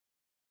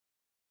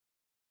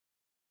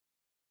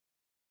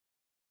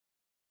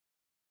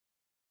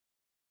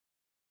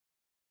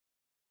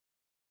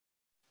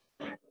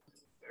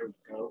There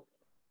we go.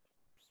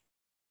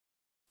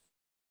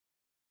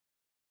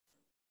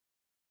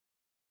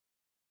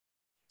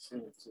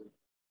 Send it to you.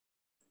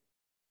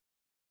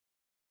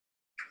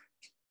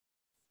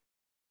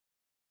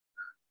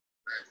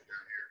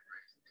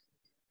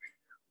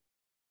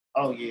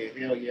 Oh yeah,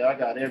 hell yeah, I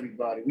got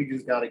everybody. We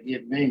just gotta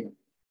get Mena.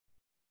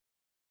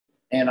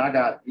 And I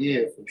got,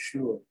 yeah, for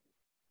sure.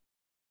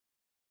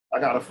 I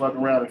gotta fuck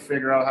around and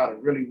figure out how to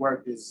really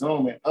work this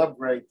Zoom and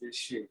upgrade this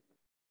shit.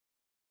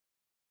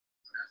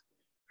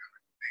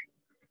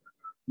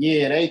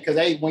 Yeah, cause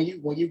they when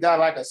you got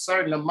like a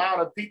certain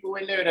amount of people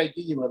in there, they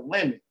give you a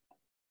limit.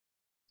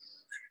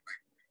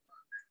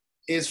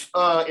 It's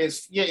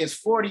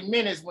 40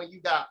 minutes when you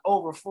got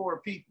over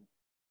 4 people.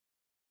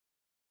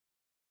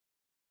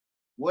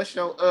 What's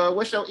your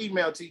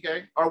email,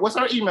 TK? Or what's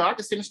her email? I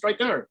can send it straight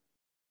to her.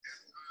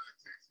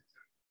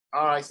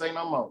 All right, say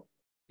no more.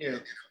 Yeah.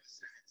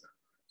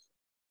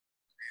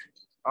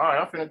 All right,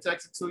 I'm finna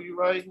text it to you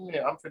right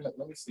now.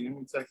 Let me see. Let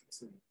me text it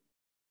to you.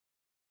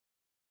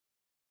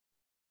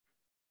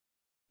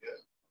 Yeah.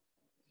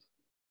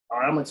 All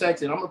right, I'm gonna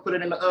text it. I'm gonna put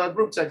it in the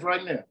group text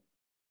right now.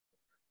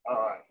 All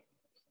right.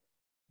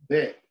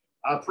 Bet.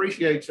 I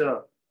appreciate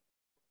y'all.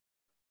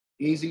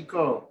 Easy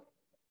call.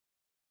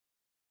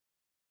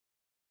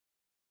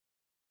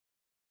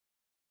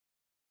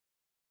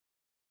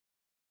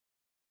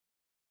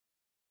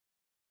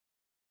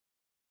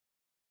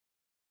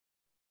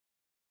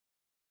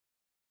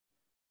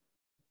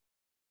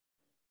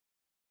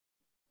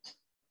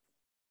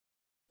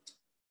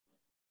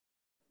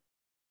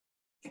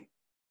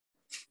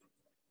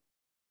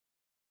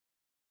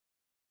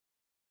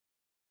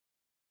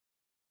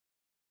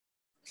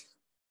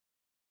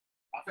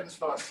 I'm finna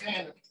start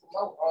saying to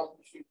promote all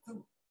this shit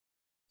too.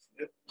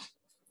 Yep.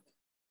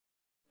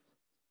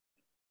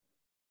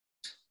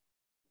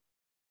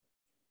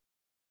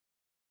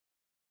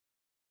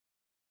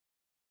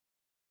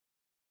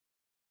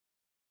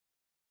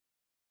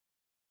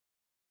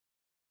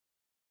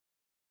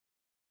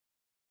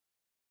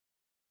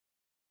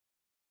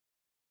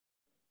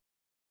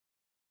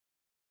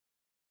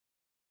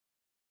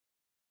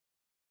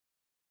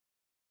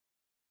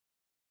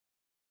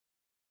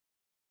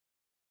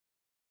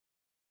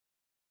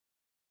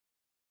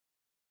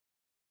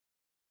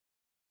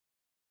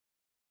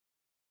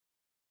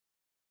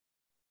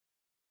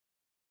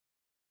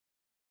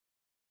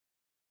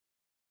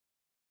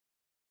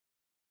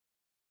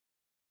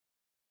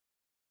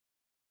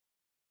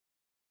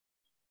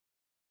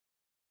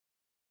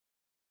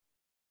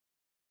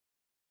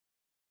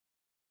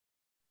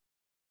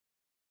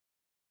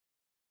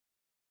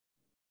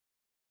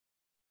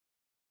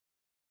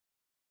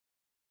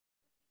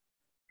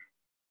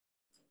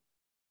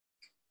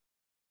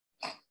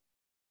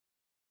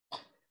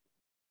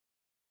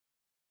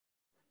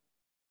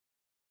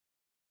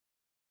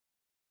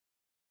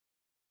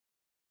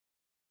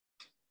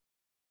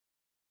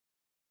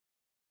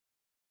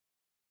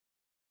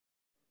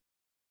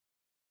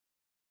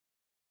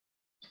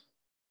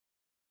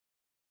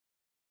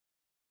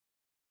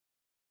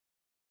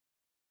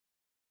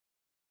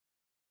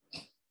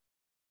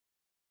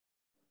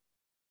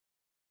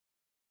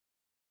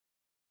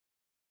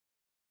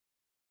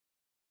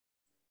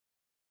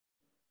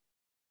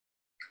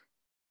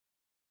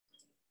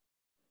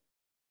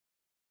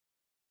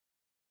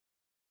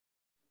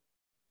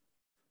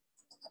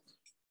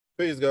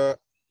 Peace, God.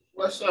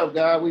 What's up,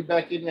 guy? We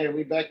back in there.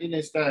 We back in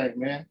this thing,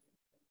 man.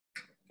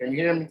 Can you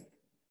hear me?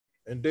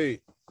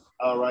 Indeed.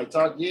 All right,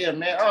 talk. Yeah,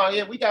 man. Oh,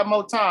 yeah, we got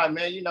more time,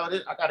 man. You know,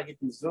 I got to get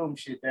this Zoom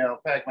shit down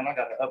packed, man. I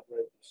got to upgrade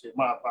this shit.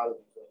 My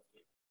apologies.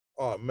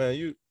 Oh, man,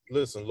 you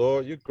listen,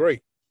 Lord, you're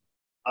great.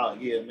 Oh,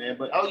 yeah, man.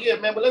 But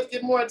let's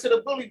get more into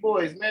the Bully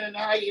Boys, man, and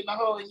how you, in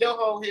your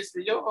whole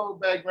history, your whole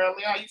background,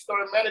 man, how you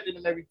started managing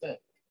and everything.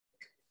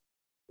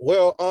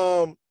 Well,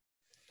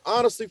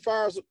 honestly,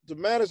 far as the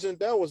managing,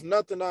 that was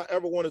nothing I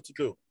ever wanted to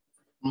do.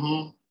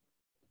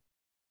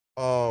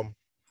 Mm-hmm.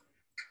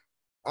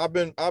 I've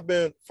been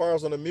far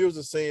as on the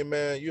music scene,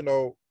 man. You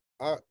know,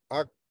 I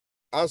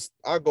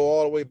go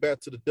all the way back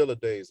to the Dilla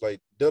days. Like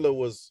Dilla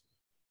was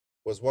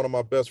one of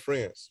my best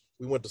friends.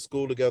 We went to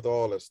school together,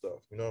 all that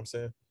stuff. You know what I'm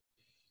saying?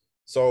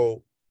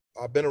 So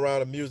I've been around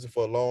the music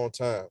for a long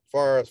time.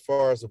 Far as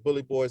the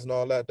Bully Boys and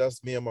all that,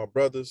 that's me and my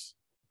brothers.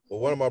 But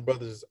one of my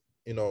brothers,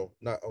 you know,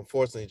 not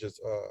unfortunately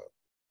just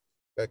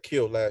got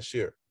killed last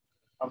year.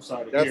 I'm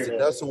sorry to hear that.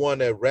 That's the one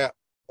that rapped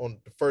on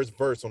the first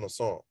verse on the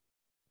song.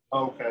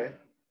 Okay.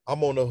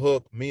 I'm on the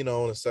hook, Mena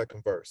on the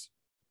second verse.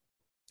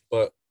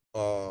 But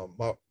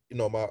my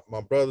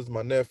brothers,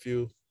 my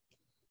nephew,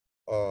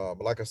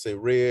 like I say,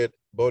 Red,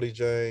 Bodie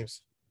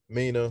James,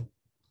 Mena,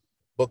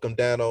 Bookham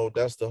Dano,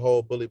 that's the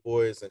whole Bully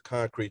Boys and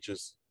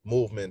Concreters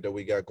movement that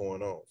we got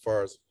going on, as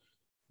far as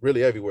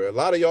really everywhere. A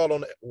lot of y'all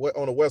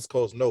on the West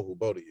Coast know who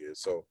Bodie is,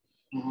 so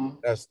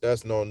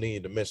that's no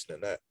need to mention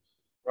that.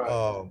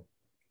 Right.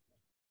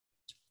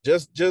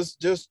 Just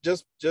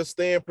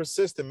staying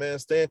persistent, man,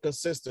 staying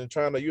consistent,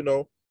 trying to, you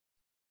know,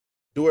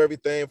 do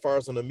everything as far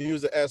as on the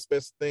music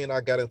aspects thing.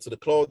 I got into the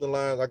clothing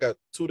lines. I got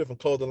 2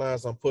 different clothing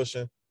lines I'm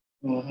pushing.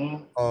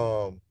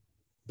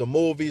 The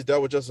movies,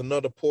 that was just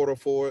another portal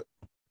for it.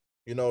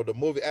 You know, the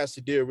movie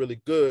actually did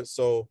really good.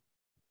 So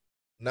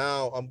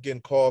now I'm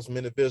getting calls from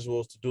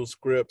individuals to do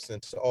scripts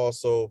and to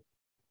also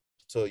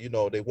you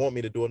know, they want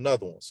me to do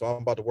another one. So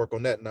I'm about to work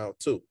on that now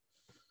too.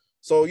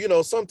 So, you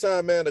know,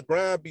 sometimes, man, the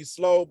grind be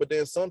slow, but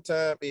then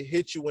sometimes it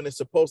hits you when it's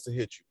supposed to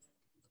hit you.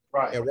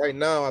 Right. And right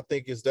now, I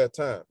think it's that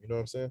time. You know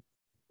what I'm saying?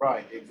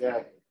 Right,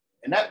 exactly.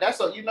 And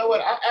that's a, you know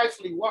what, I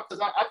actually walked,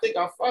 because I think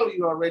I follow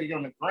you already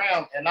on the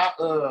ground, and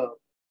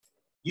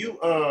you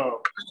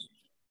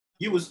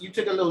you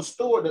took a little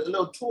tour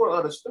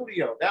of the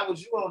studio. That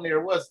was you on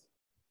there, wasn't it?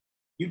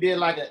 You did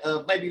like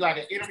a maybe like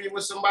an interview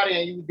with somebody,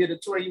 and you did a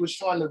tour. You was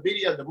showing the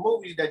video of the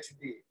movies that you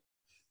did.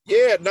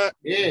 Yeah,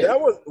 Yeah.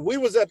 We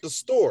was at the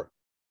store.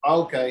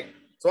 Okay.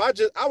 So I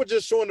was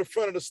just showing the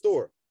front of the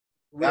store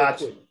real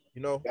quick.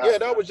 You know? Gotcha. Yeah,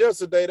 that was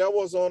yesterday. That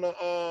was on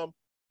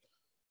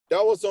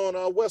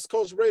West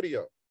Coast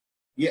Radio.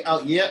 Yeah,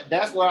 yeah,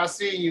 that's where I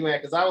seen you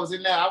at, because I was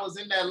in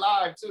that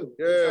live too.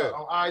 Yeah.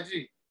 On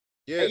IG.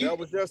 Yeah, that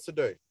was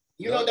yesterday.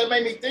 You know, that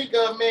made me think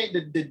of, man,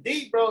 the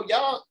deep, bro,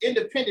 y'all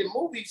independent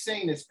movie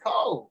scene is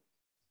cold.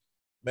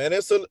 Man,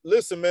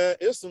 listen, man,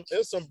 it's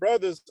some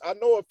brothers. I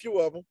know a few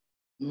of them.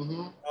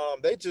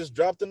 They just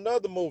dropped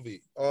another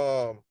movie.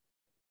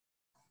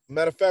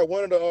 Matter of fact,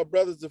 one of the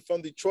brothers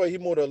from Detroit, he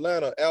moved to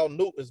Atlanta. Al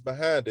Newton is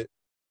behind it.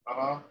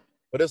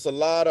 But it's a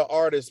lot of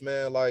artists,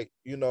 man, like,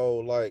 you know,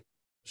 like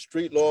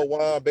Street Lord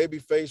Wine,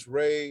 Babyface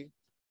Ray.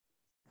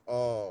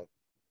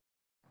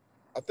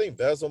 I think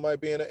Bezel might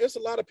be in it. It's a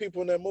lot of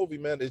people in that movie,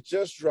 man. It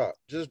just dropped.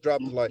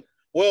 Like,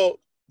 well,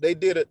 they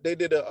did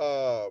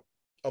a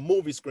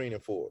movie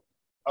screening for it.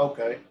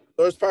 Okay.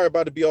 So it's probably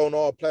about to be on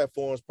all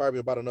platforms, probably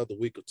about another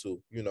week or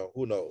two. You know,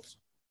 who knows?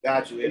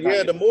 Got you.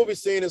 Yeah, the movie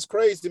scene is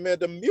crazy, man.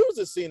 The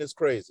music scene is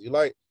crazy.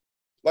 Like,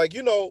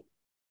 you know,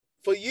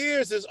 for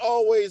years it's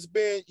always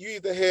been, you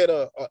either had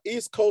a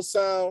East Coast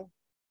sound,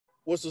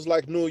 which was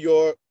like New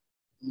York,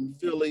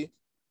 Philly,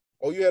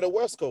 or you had a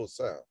West Coast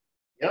sound.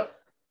 Yep.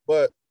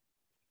 But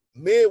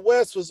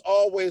Midwest was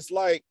always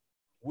like,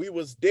 we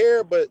was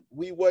there, but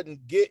we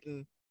wasn't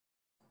getting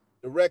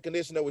the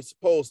recognition that we're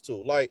supposed to.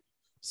 Like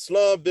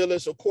Slum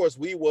Village, of course,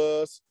 we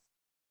was,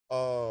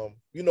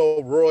 you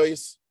know,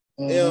 Royce,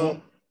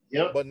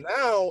 Yep. But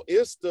now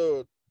it's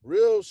the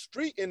real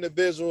street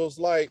individuals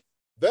like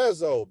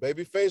Vezo,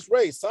 Babyface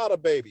Ray, Sada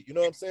Baby. You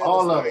know what I'm saying?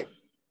 All of it.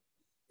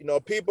 You know,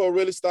 people are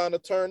really starting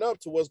to turn up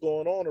to what's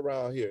going on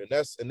around here, and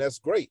that's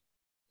great,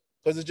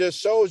 because it just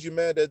shows you,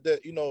 man,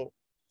 that you know,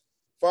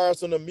 far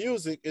as on the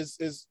music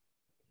is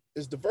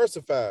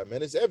diversified,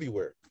 man. It's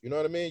everywhere. You know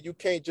what I mean? You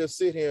can't just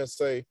sit here and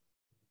say,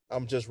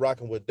 I'm just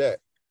rocking with that.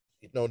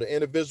 You know, the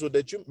individual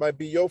that you might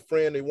be your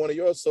friend and one of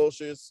your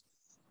associates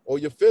or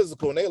your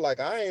physical, and they like,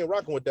 I ain't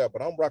rocking with that,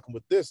 but I'm rocking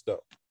with this stuff.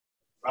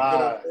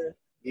 Right.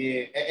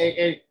 You know,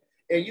 yeah.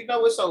 And you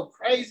know what's so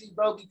crazy,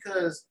 bro,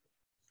 because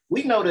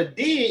we know the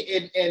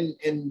D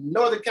in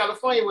Northern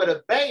California where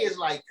the Bay is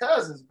like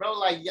cousins, bro.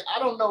 Like, I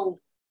don't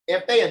know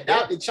if they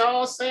adopted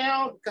y'all's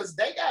sound, because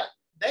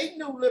they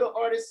knew little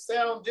artists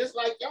sound just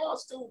like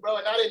y'all's too, bro.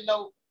 And I didn't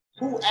know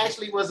who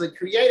actually was a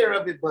creator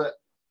of it, but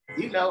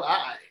you know,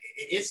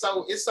 it's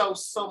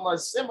so much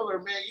similar,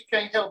 man. You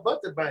can't help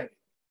but to bang it,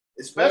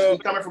 especially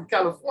coming from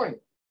California.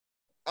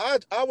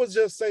 I would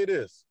just say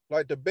this,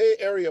 like the Bay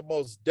Area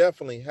most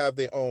definitely have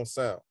their own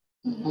sound,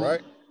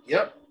 right?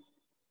 Yep.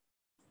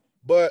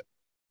 But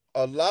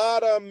a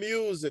lot of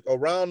music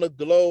around the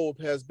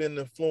globe has been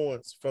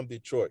influenced from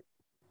Detroit.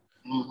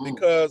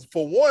 Because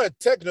for one,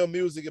 techno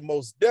music, it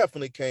most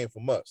definitely came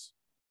from us.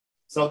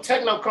 So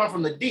techno come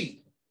from the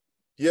D.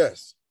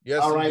 Yes.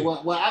 Yes. All right.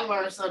 Well, I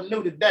learned something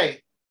new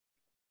today.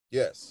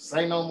 Yes.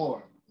 Say no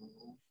more.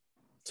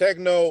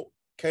 Techno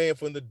came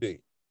from the D.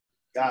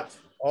 Gotcha.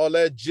 All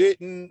that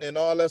jitting and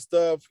all that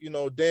stuff, you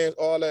know, dance,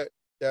 all that,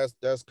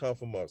 that's come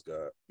from us,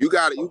 God. You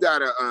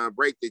gotta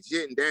break the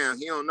jitting down.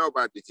 He don't know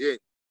about the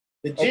jit.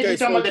 The jit, you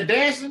talking about the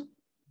dancing?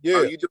 Yeah.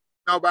 Oh, you don't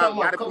know about it. A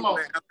lot of people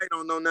in LA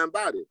don't know nothing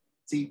about it.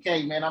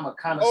 TK, man, I'm a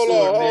connoisseur.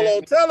 Hold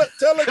on. Tell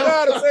the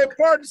guy to say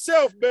part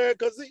himself, man,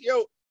 because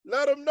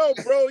let him know,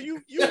 bro.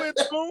 You in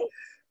tune?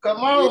 Come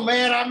on,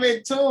 man. I'm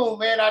in tune,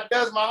 man. I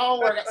does my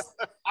homework.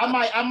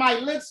 I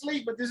might look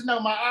sleep, but just know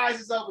my eyes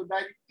is open,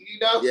 baby. You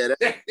know?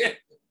 Yeah.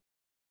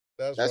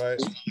 That's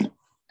right.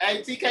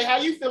 Hey, TK, how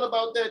you feel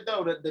about that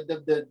though?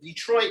 The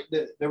Detroit,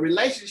 the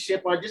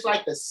relationship, or just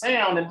like the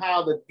sound and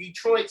how the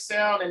Detroit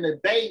sound and the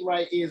Bay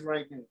is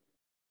right now?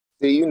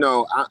 See, you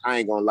know, I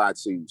ain't gonna lie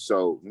to you.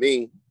 So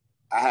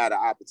I had an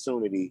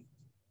opportunity.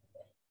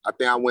 I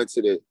think I went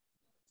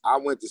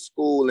to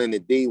school in the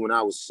D when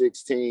I was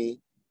 16.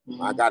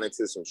 I got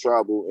into some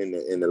trouble in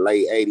the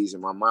late 80s,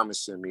 and my mama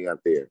sent me up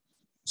there.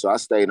 So I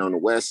stayed on the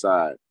west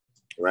side,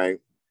 right?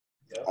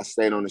 Yep. I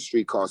stayed on the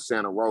street called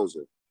Santa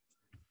Rosa,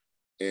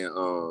 and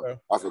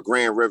off of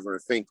Grand River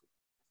and Finkel.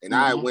 And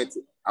I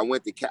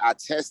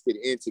tested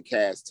into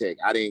Cass Tech.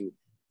 I didn't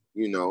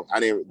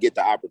get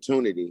the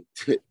opportunity.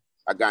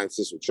 I got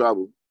into some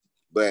trouble,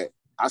 but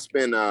I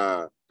spent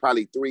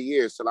probably 3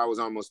 years till I was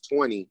almost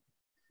 20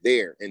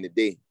 there in the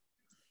D.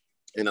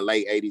 in the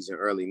late 80s and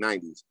early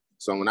 90s.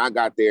 So when I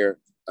got there,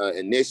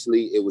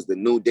 initially it was the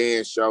New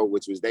Dance Show,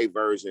 which was their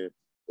version.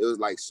 It was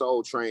like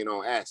Soul Train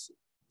on acid.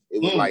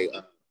 It was like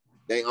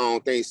they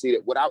own thing. See,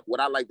 that what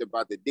I liked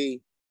about the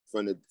D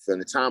from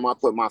the time I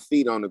put my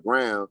feet on the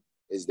ground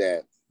is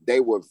that they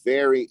were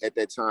at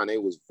that time, they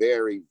was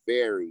very,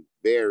 very,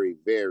 very,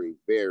 very,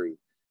 very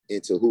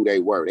into who they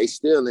were. They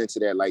still into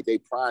that. Like they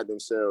pride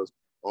themselves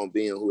on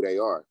being who they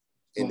are.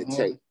 And the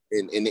take,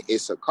 and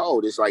it's a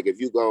code. It's like if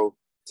you go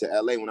to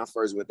LA, when I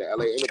first went to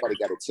LA, everybody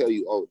got to tell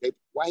you, oh,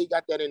 why he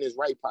got that in his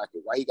right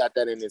pocket? Why he got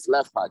that in his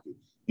left pocket?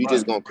 You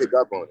just gonna pick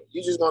up on it.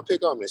 You just gonna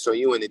pick up on it. So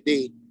you in the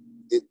D,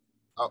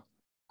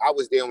 I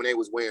was there when they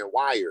was wearing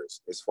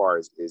wires as far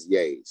as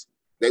yays.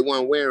 They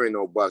weren't wearing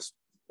no bust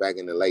back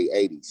in the late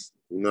 80s.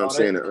 You know what I'm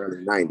saying? The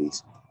early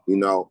 90s. You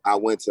know, I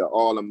went to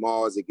all the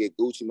malls to get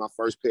Gucci. My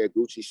first pair of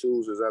Gucci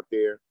shoes was up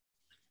there.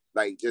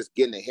 Like just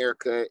getting a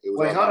haircut. It was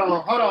Wait, hold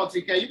on,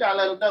 TK. You gotta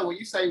let them know when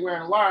you say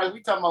wearing wires,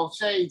 we talking about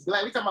shades, we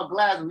talking about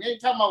glasses. We ain't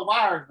talking about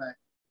wires, man.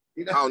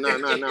 You know? Oh no.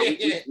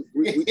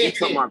 We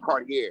talking about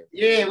Cartier.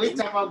 Yeah, we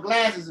talking about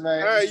glasses,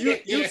 man. All right,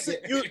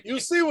 you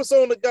see what's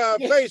on the guy's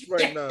face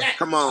right now.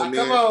 Come on,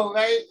 man. Come on,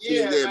 man.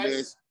 Yeah,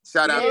 man.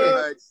 Shout out to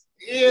Hutch.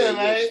 Yeah,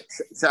 man.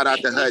 Shout out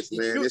to Hutch,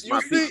 man.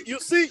 You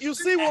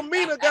see what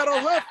Mena got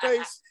on her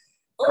face.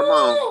 Come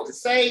on.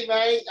 Say,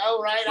 man.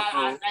 All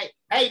right.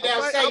 Hey,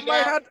 now say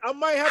that. I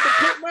might have to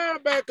put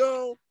mine back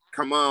on.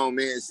 Come on,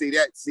 man. See,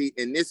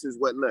 and this is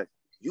what, look,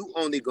 you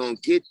only gonna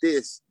get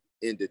this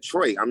in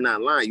Detroit. I'm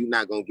not lying. You're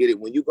not gonna get it.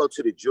 When you go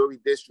to the jewelry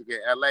district in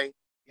LA,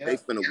 they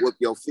finna whoop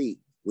your feet.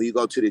 When you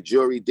go to the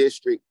jewelry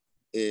district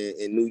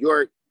in New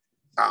York,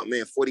 oh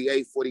man,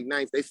 48th,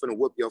 49th, they finna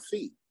whoop your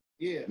feet.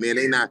 Yeah. Man,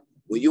 they not,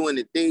 when you in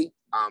the D,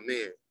 oh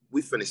man,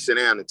 we finna sit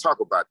down and talk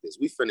about this.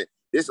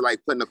 This is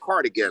like putting a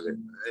car together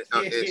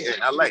in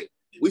LA.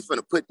 We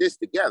finna put this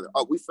together.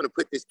 Oh, we finna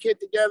put this kit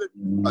together.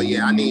 Oh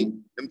yeah, let me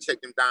check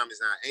them diamonds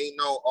out. Ain't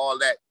no all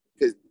that,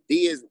 because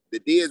the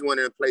D is one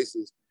of the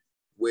places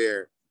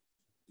where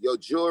your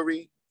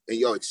jewelry and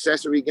your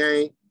accessory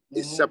game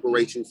it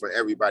separates you from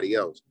everybody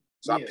else.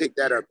 So I picked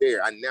that up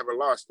there. I never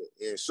lost it.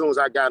 And as soon as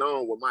I got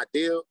on with my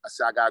deal, I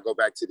said I gotta go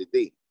back to the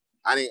D.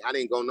 I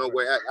didn't go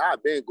nowhere.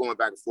 I've been going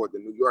back and forth to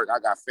New York. I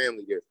got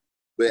family there,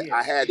 but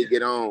I had to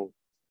get on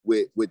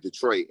with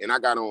Detroit, and I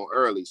got on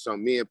early. So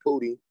me and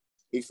Pootie,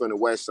 he from the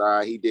West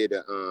Side. He did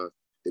the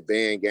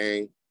band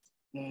game.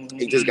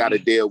 He just got a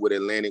deal with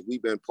Atlantic.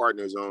 We've been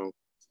partners on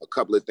a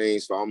couple of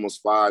things for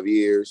almost 5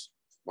 years.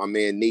 My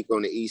man Nick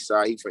on the East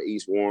Side, he from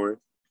East Warren.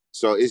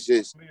 So it's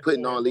just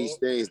putting all these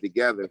things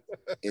together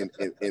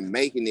and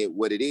making it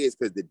what it is.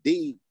 Because the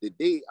D,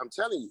 I'm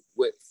telling you,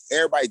 what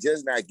everybody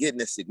just not getting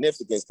the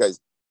significance. Because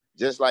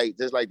just like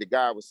the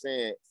guy was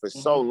saying, for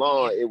so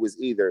long it was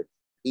either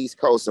East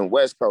Coast and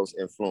West Coast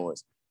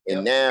influence,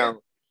 and now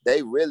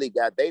they really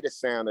got the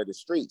sound of the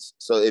streets.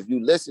 So if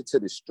you listen to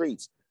the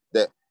streets,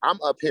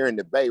 I'm up here in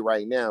the Bay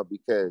right now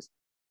because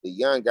the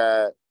young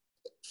guy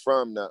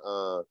from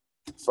the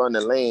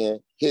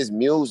land, his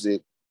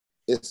music.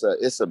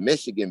 It's a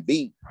Michigan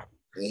beat,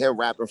 and him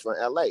rapping from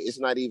LA. It's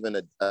not even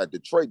a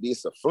Detroit beat,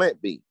 it's a Flint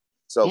beat.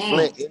 So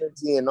Flint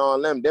Energy and all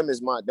them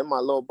is my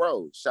little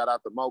bros. Shout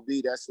out to Mo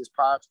B, that's his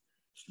pops.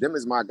 Them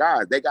is my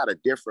guys. They got a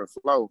different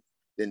flow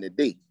than the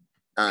D.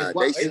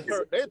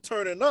 They're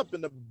turning up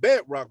in the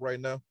bedrock right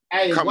now.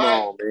 Hey, come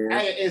on, man.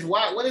 Hey,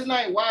 what his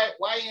name?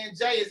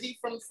 YNJ? Is he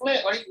from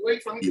Flint? Where he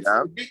from?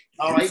 Yeah.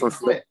 All right, he's from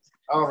Flint.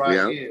 All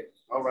right, yeah.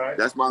 All right.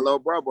 That's my little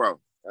bro.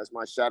 That's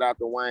my shout out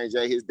to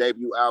YNJ. His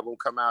debut album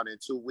come out in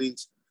 2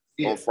 weeks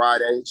on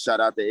Friday. Shout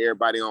out to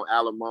everybody on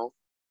Alamo.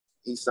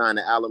 He signed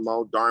to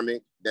Alamo.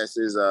 Darmic, that's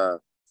his A&R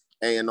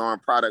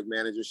and product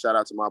manager. Shout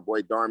out to my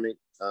boy Darmic.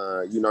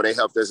 They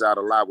helped us out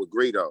a lot with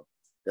Greedo.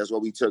 That's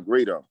what we took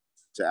Greedo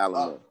to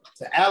Alamo.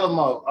 To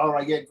Alamo. All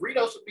right, yeah.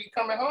 Greedo should be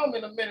coming home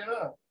in a minute,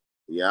 huh?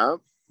 Yeah.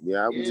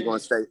 We just gonna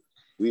stay.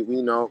 We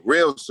know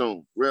real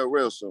soon.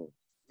 Real soon.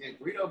 Yeah,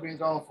 Greedo been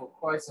gone for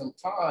quite some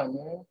time,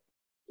 man.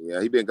 Yeah,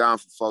 he been gone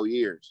for 4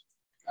 years.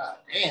 God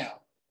damn.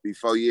 Be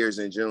 4 years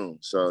in June.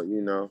 So,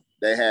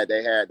 they had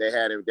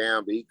him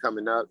down, but he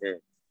coming up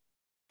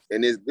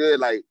and it's good,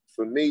 like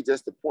for me,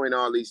 just to point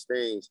all these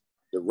things,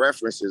 the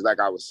references,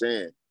 like I was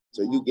saying.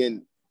 So you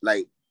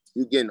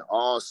getting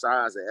all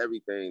sides of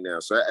everything now.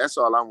 So that's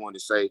all I wanted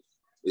to say.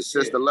 Is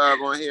Sister Love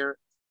on here?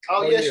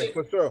 Oh yeah,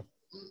 for sure.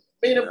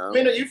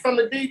 Mena, you from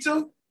the D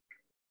too?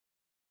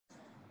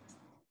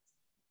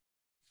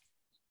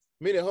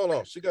 Mena, hold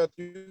on. You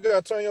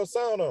gotta turn your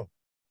sound on.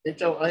 It's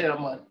your here,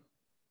 man.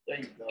 There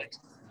you go.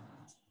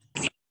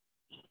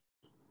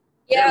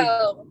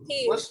 Yo,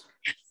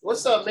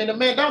 what's up, Mena?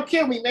 Man, don't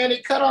kill me, man.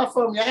 It cut off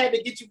from me. I had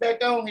to get you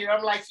back on here.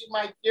 I'm like, she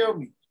might kill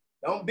me.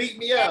 Don't beat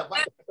me up.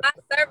 My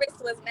service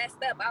was messed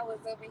up. I was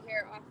over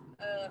here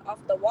off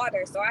the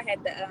water, so I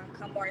had to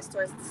come more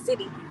towards the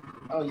city.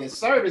 Oh, your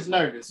service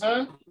nervous,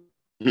 huh?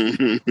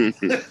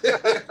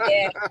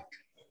 Yeah.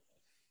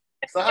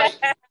 So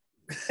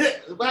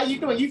how you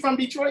doing? You from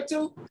Detroit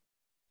too?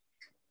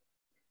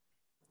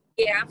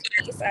 Yeah, I'm from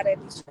the east side of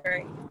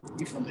Detroit.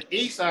 You from the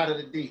east side of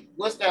the D.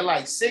 What's that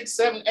like? 6,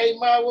 7, 8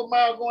 mile? What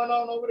mile going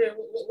on over there?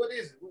 What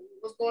is it?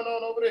 What's going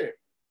on over there?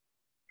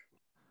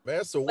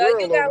 Man, it's a But you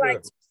world got over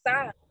like two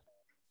sides.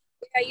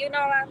 Yeah, you know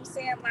what I'm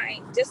saying?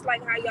 Like, just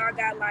like how y'all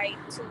got like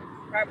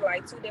probably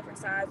like two different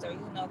sides or,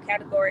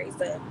 categories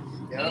of,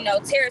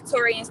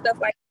 territory and stuff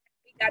like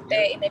that. We got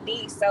that in the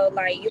D. So,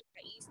 like, you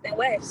got east and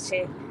west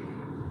shit.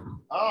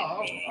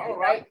 Oh, all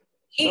right.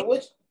 So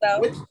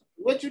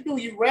what you do?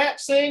 You rap,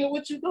 sing, or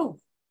what you do?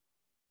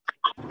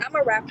 I'm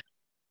a rapper.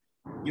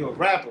 You a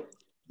rapper.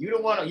 You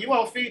want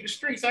to feed the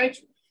streets, ain't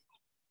you?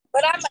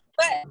 But I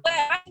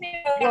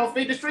you want to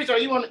feed the streets, or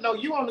you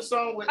on the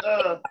song with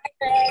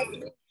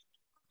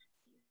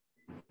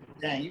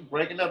Dang, you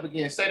breaking up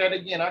again. Say that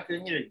again. I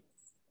couldn't hear you.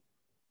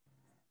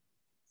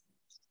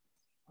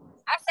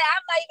 I said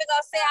I'm not even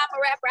gonna say I'm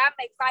a rapper. I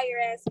make fire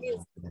ass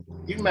music.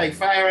 You make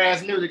fire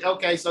ass music.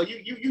 Okay, so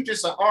you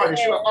just an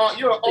artist. Yeah.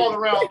 You're an all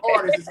around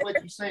artist, is what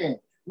you're saying.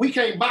 We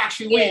can't box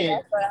you in.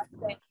 That's what I'm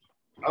saying.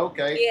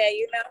 Okay.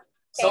 Yeah,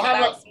 So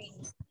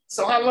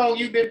how long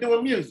you been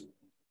doing music?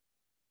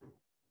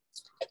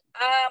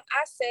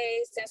 I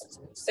say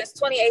since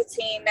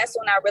 2018. That's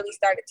when I really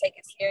started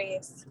taking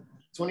serious.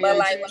 2018. But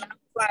like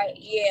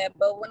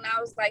when I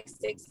was like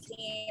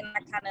 16, I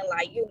kind of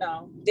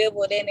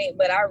dabbled in it,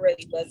 but I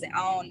really wasn't. I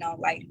don't know,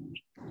 like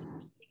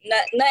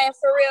nothing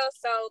for real.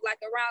 So like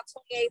around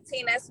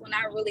 2018, that's when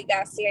I really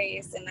got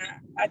serious, and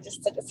I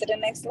just took it to the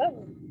next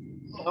level.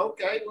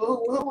 Okay,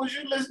 well, who was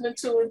you listening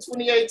to in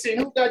 2018?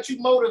 Who got you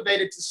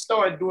motivated to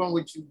start doing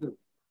what you do?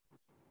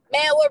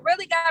 Man, what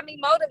really got me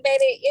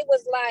motivated, it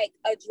was like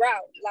a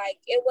drought. Like,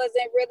 it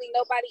wasn't really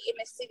nobody in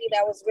the city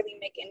that was really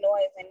making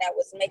noise and that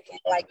was making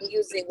like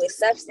music with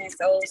substance.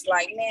 So it's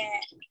like, man,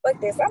 fuck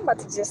this. I'm about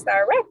to just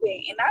start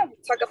rapping, and I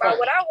talk about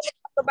what I want to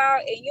talk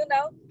about, and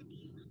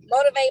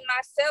motivate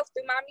myself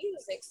through my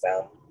music.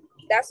 So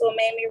that's what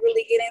made me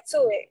really get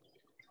into it.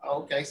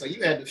 Okay, so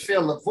you had to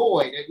fill a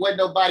void. It wasn't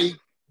nobody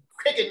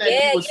picking that.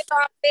 Yeah, you know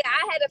what I'm saying?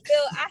 I had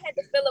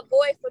to fill a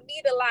void for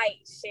me to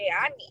like, shit,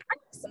 I need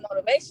some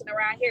motivation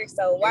around here.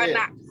 So why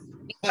not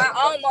be my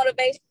own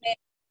motivation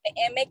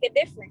and make a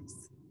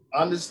difference?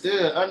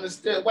 Understood.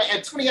 Wait,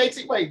 in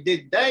 2018,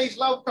 did Dave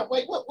Love come?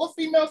 Wait, what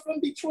female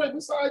from Detroit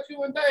besides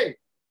you and Dave?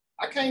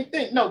 I can't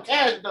think. No,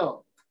 Cash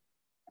Dog.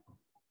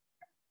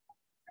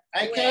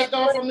 Ain't Cash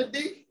Dog from the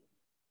D?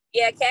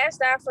 Yeah, Cash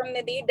Dog from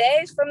the D.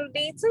 Dave's from the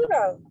D too,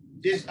 though.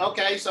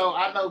 Okay, so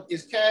I know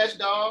it's Cash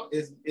Dog,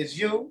 is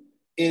you,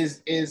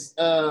 is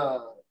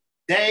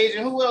Dave,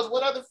 and who else?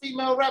 What other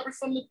female rappers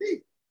from the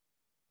D?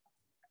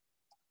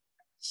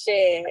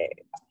 Shit.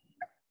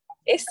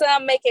 It's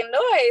some making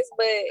noise,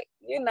 but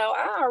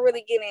I don't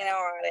really get into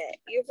all that.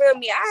 You feel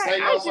me? You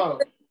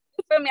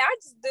feel me? I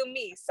just do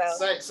me. So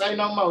say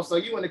no more. So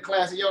you in the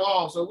class of your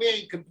own. So we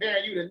ain't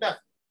comparing you to nothing.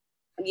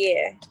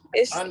 Yeah.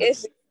 It's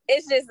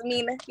just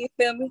Mena. You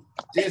feel me?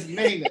 Just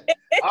Mena.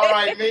 All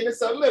right, Mena.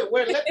 So look,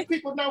 let the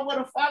people know where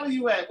to follow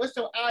you at. What's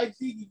your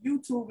IG,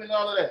 YouTube, and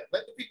all of that?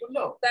 Let the people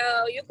know.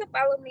 So you can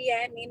follow me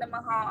at Mena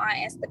Mahone on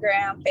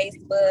Instagram,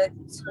 Facebook,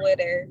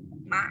 Twitter.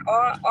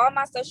 All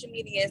my social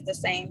media is the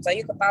same, so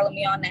you can follow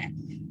me on that.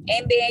 And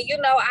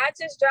then I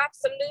just dropped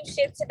some new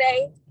shit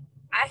today.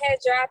 I had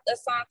dropped a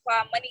song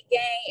called Money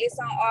Gang. It's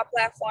on all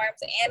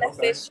platforms and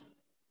official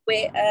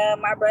with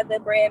my brother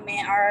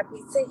Breadman.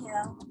 R.I.P. to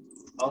him.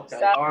 Okay,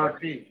 so,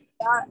 R.I.P.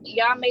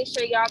 Y'all make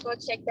sure y'all go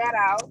check that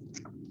out.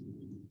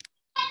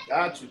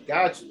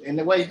 Got you. And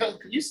the way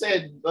you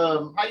said,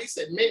 how you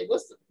said,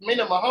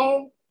 Mena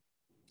Mahone?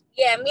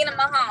 Yeah, Mena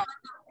Mahone.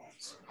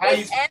 How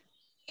you?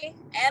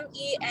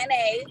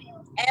 MENAMAHONE.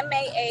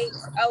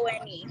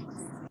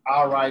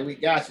 All right, we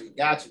got you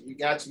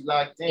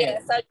locked in. Yeah,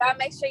 so y'all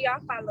make sure y'all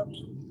follow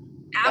me.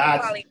 I'll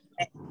follow you.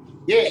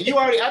 Yeah,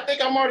 I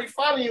think I'm already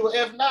following you.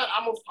 If not,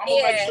 I'm gonna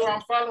make sure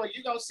I'm following you.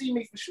 You're gonna see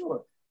me for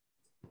sure.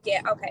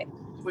 Yeah, okay.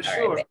 For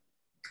sure. Right.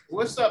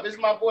 What's up? It's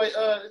my boy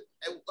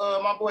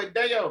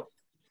Dayo.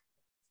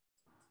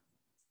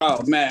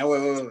 Oh man,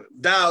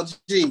 Dial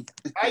G.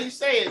 How you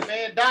say it,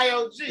 man?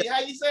 Dial G. How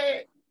you say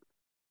it?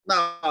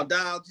 No,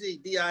 Dial G,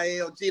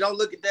 D-I-L-G. Don't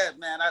look at that,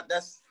 man.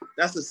 That's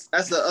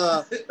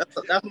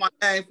my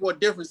name for a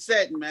different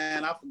setting,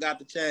 man. I forgot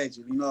to change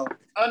it,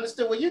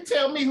 Understood. Well, you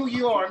tell me who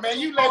you are,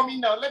 man. You let me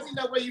know. Let me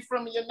know where you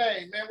from and your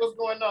name, man. What's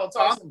going on?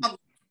 Talk to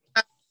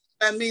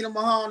me. Mena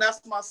Mahone,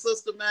 that's my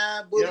sister,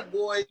 man. Bully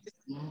boy,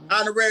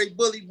 honorary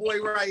bully boy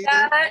right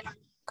here.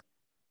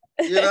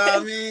 You know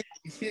what I mean?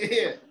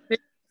 Yeah.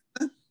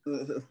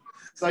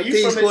 So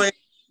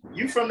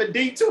you from the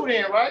D too,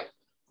 then, right?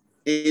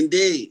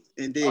 Indeed.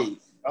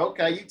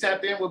 Okay, you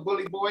tapped in with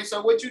Bully Boy.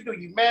 So what you do?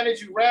 You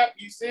manage, you rap,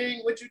 you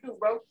sing. What you do,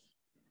 bro?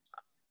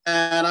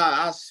 And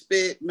I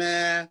spit,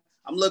 man.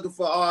 I'm looking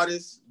for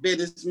artists,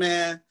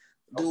 businessman,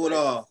 do it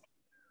all.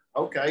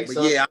 Okay, but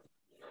so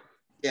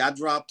I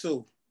drop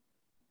too.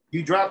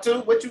 You drop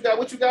too? What you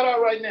got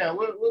out right now?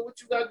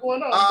 What you got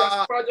going on? You got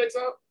some projects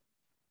out?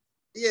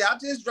 Yeah, I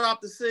just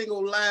dropped a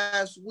single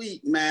last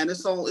week, man.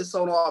 It's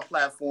on all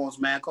platforms,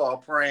 man,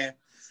 called Praying.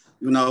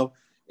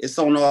 It's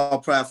on all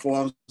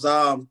platforms.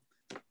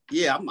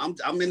 yeah,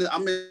 I'm in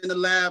the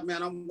lab,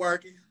 man. I'm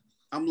working.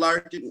 I'm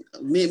lurking.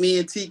 Me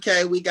and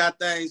TK, we got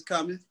things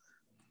coming.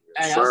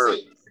 Hey, Sure.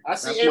 I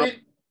see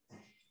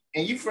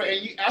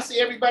I see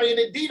everybody in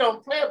the D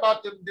don't play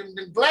about them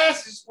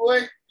glasses,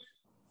 boy.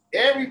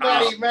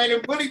 Everybody, man,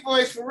 them bully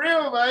boys for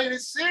real, man.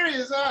 It's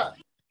serious, huh?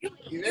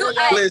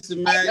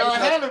 Listen, man. Y'all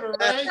handling it,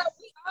 right?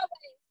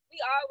 We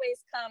always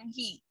come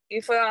heat.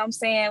 You feel what I'm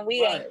saying?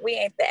 We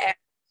ain't the average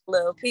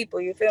little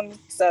people. You feel me?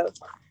 So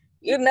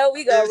we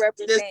gonna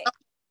represent.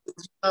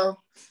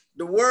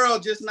 The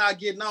world just not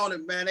getting on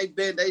it, man.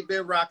 They've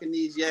been rocking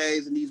these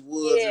yays and these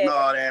woods and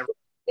all that.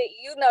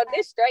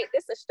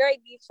 This a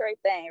straight Detroit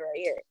thing right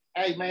here.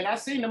 Hey, man, I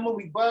seen the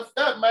movie Buffed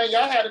Up, man.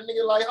 Y'all had a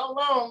nigga like, hold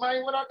on,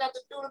 man, what I got to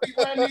do to be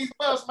wearing these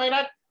buffs, man?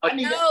 I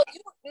need you gotta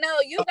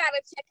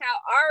check out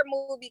our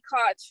movie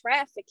called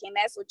Trafficking.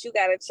 That's what you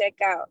gotta check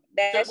out.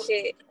 That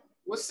shit.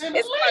 What's in the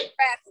link? Called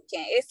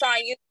Trafficking. It's on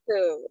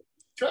YouTube.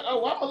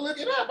 Oh, I'm gonna look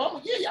it up.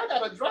 Y'all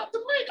gotta drop the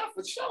link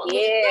for sure.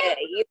 Yeah,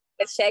 you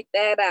gotta check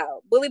that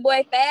out. Bully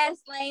Boy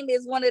Fastlane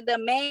is one of the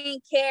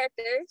main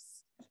characters.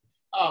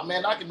 Oh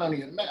man, I can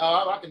only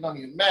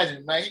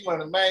imagine, man. He's one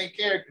of the main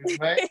characters,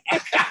 man. I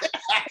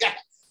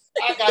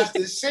got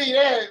to see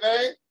that,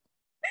 man.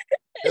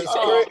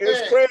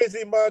 It's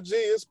crazy, my G.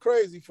 It's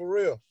crazy for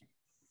real.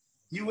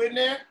 You in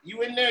there?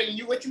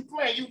 And what you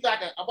playing? You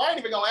got I ain't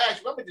even gonna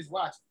ask you. I'm gonna just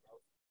watch it, bro.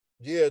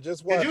 Yeah,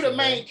 just watch. You the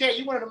main character.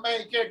 You one of the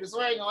main characters,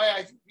 so I ain't gonna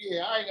ask you.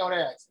 Yeah, I ain't gonna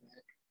ask,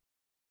 man.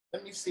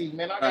 Let me see,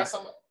 man. I got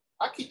some.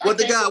 What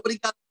he got?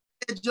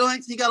 Red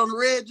joints? He got on the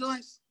red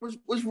joints?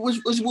 Which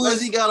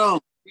woods he got on?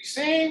 You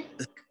seen?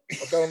 I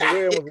got on the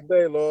red ones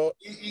today, Lord.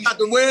 You got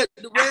the red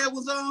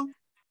ones on?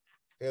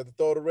 Had to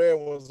throw the red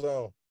ones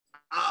on.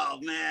 Oh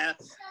man.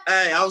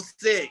 Hey, I was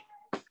sick.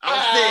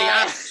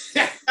 I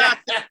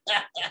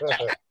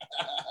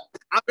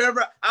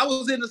remember I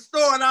was in the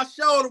store and I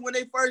showed them when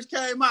they first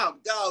came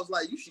out. God was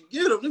like, you should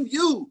get them. Them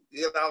you.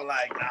 And I was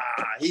like,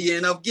 nah, he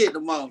ended up getting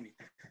them on me.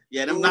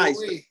 Yeah, them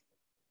nice.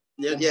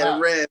 Yeah, the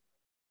red.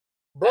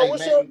 Bro,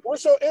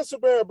 what's your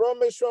Instagram, bro?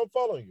 Make sure I'm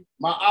following you.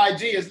 My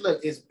IG is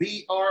it's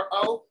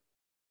BRODA,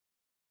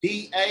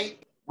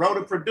 Road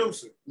the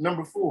Producer,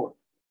 number 4.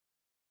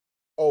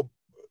 Oh,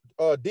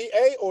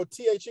 DA or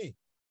THE?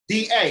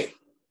 DA.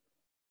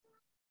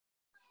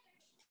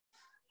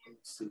 Let's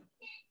see.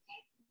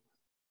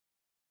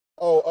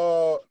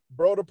 Oh,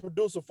 Bro the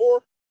Producer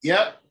 4?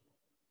 Yep.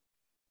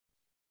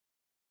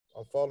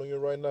 I'm following you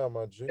right now,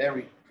 my G.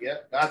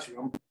 Yep, got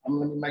you. I'm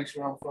let me make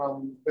sure I'm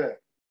following you back.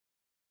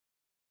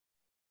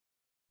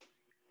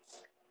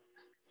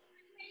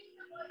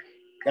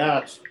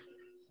 Gotcha.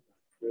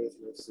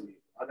 Let's see.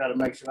 I gotta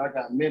make sure I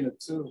got Mena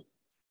too.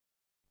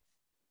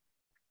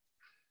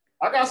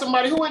 I got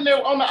somebody who in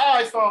there on the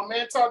iPhone,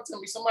 man. Talk to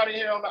me. Somebody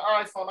here on the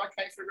iPhone. I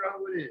can't figure out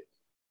who it is.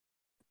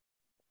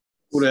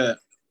 Who that?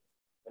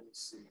 Let me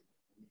see.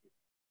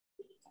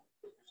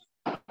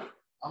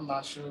 I'm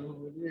not sure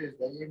who it is.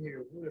 They in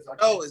here. Who is?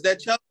 Is that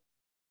Chuck?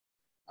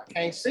 I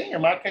can't see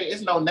him.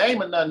 It's no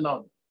name or nothing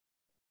on it.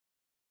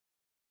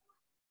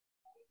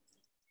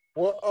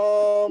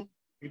 Well,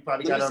 he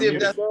probably let got me see if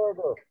that's the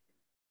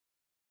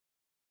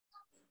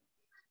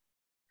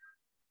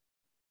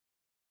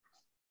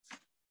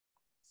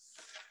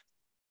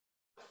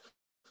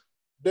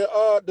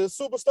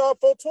Superstar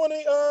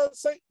 420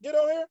 get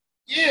on here?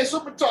 Yeah,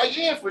 Superstar,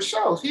 yeah, for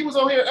sure. He was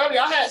on here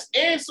earlier.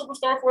 And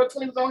Superstar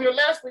 420 was on here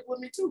last week with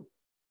me too.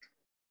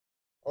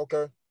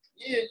 Okay.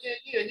 Yeah.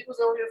 He was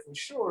on here for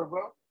sure,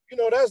 bro. You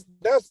know, that's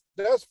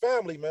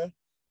family, man.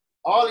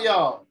 All of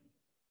y'all.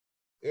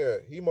 Yeah,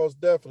 he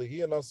most definitely.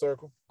 He in our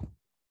circle.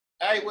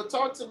 Hey, well,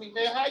 talk to me,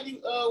 man. How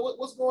you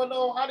what's going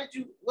on? How did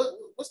you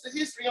what's the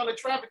history on the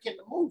Trafficking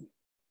the movie?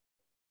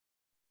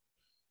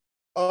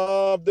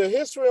 The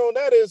history on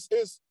that is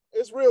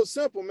real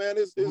simple, man.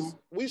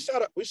 We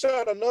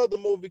shot another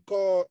movie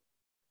called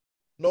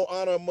No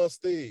Honor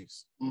Amongst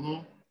Thieves.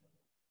 Mm-hmm.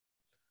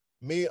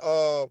 Me,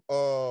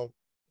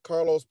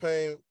 Carlos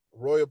Payne,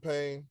 Royal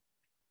Payne,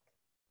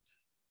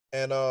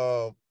 and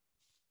after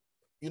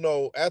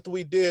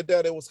we did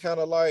that, it was kind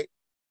of like,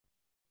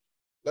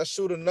 let's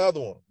shoot another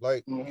one.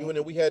 Like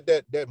we had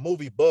that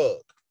movie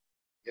bug.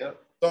 Yep.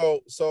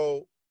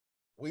 So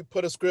we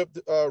put a script.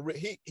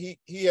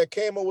 He had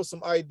came up with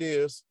some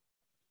ideas.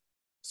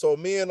 So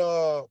me and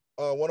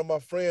one of my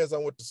friends I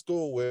went to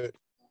school with,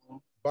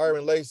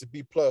 Byron Lacey,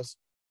 B+,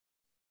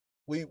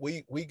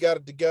 we got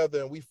it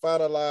together and we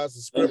finalized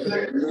the script.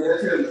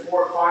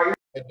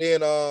 And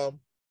then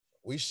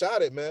we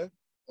shot it, man.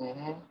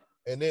 Mm-hmm.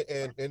 And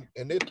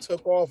it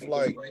took off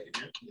like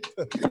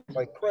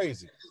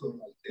crazy.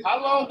 How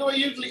long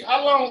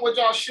would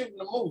y'all shooting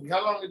the movie?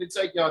 How long did it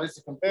take y'all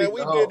to complete? Man,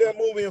 we did that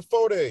movie in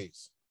 4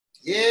 days.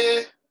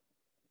 Yeah.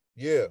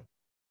 Yeah.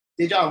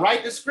 Did y'all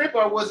write the script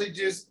or was it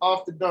just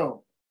off the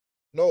dome?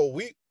 No,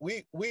 we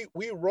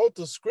wrote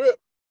the script,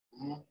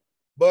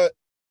 but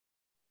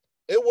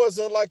it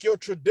wasn't like your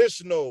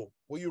traditional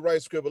where you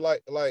write script,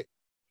 like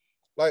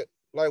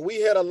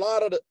we had a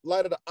lot of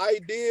the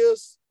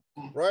ideas,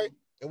 right?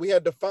 And we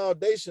had the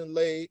foundation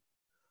laid,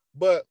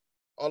 but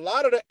a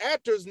lot of the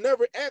actors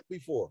never act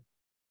before.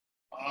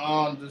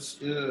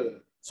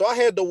 Understood. So I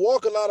had to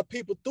walk a lot of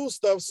people through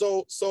stuff.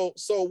 So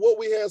what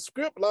we had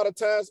script a lot of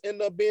times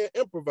end up being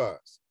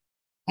improvised.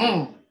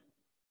 Okay.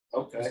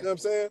 You see what I'm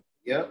saying?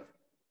 Yep.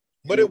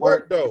 But it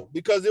worked though,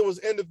 because it was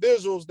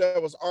individuals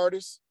that was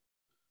artists,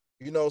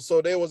 you know,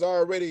 so they was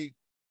already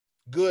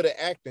good at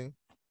acting.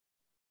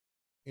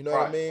 You know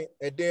what I mean?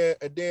 And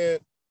then,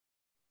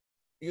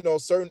 you know,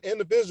 certain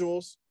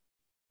individuals,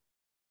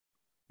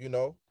 you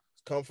know,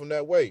 come from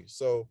that way.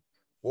 So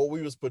what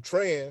we was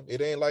portraying,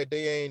 it ain't like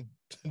they ain't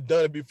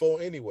done it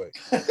before anyway.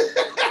 So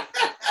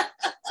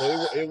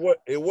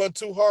it wasn't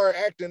too hard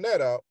acting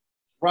that out.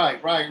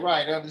 Right.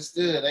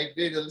 Understood. They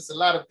did. There's a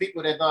lot of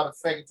people that not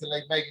fake it till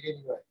they make it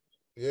anyway.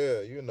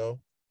 Yeah, you know.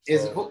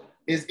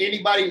 Is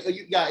anybody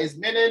you got? Is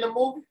Mena in the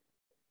movie?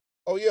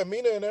 Oh yeah,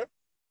 Mena in there.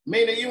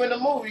 Mena, you in the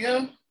movie,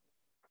 huh?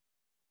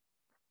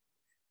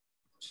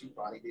 She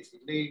probably did she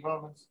leave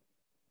on us.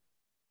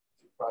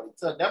 She probably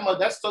took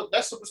that's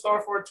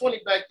Superstar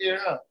 420 back there,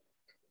 huh?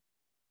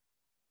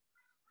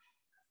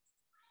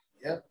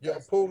 Yep. Yeah,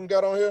 Putin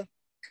got on here.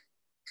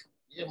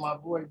 Yeah, my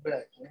boy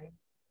back, man.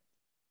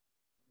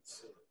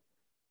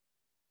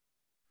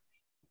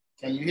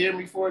 Can you hear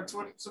me?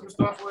 420,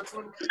 Superstar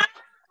 420?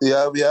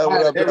 Yeah.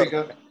 What up,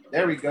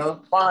 There we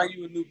go. Find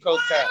you a new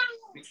co-cap.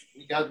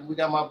 We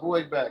got my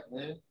boy back,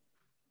 man.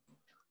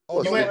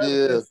 Oh, no,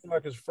 it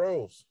like it's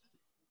froze.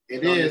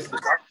 It is. I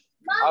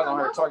was on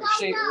here talking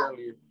shit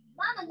earlier.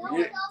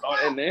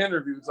 Yeah, in the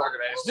interview, talking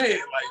that shit.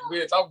 Like,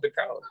 bitch, off the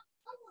couch.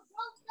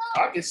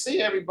 I can see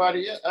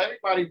everybody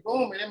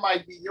booming. It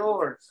might be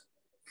yours.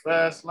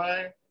 Fast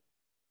lane.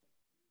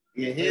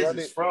 Yeah, his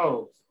is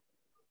froze.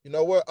 You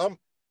know what?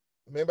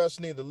 Maybe I just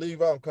need to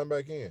leave out and come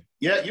back in.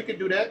 Yeah, you can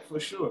do that for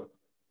sure.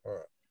 All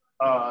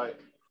right.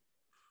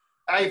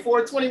 Hey,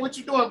 420, what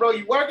you doing, bro?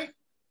 You working?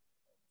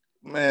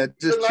 Man,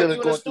 just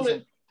chilling.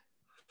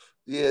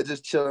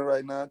 Just chilling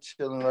right now.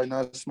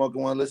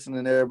 Smoking one,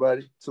 listening to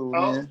everybody. Tune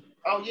in.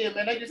 Oh yeah,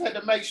 man. They just had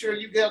to make sure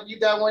you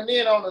got one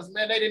in on us,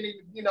 man. They didn't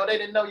even, they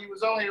didn't know you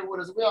was on here with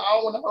us. Well, I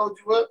don't want to hold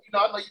you up.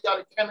 I know you got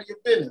to handle your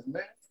business,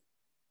 man.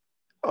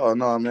 Oh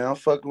no, man. I'm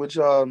fucking with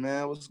y'all,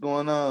 man. What's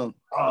going on?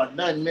 Oh,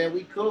 nothing, man.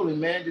 We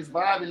cooling, man. Just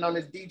vibing on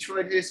this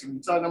Detroit history.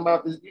 We're talking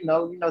about this,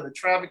 the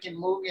trafficking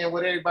movie and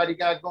what everybody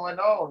got going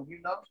on,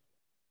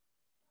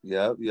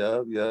 Yep.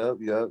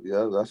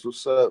 That's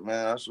what's up,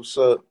 man. That's what's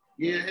up.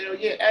 Yeah, hell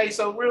yeah. Hey,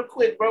 so real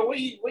quick, bro, where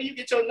you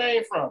get your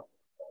name from?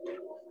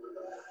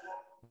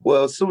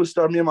 Well,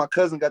 Superstar, me and my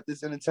cousin got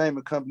this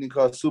entertainment company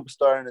called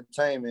Superstar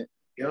Entertainment.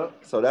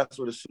 Yep. So that's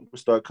where the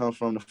Superstar comes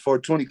from. The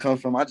 420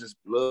 comes from. I just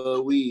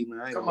love weed,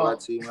 man. I ain't gonna lie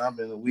to you, man. I've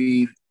been a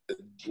weed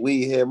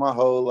head my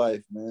whole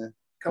life, man.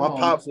 My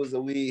pops was a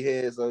weed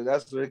head, so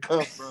that's where it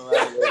comes from.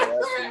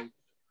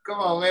 Come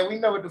on, man. We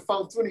know what the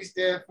 420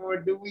 stands for.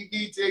 Do we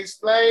need to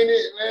explain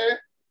it, man?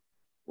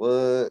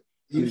 What?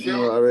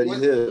 You already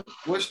here.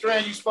 What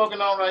strain you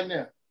smoking on right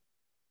now?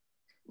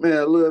 Man,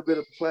 a little bit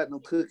of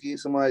platinum cookie.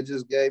 Somebody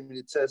just gave me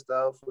to test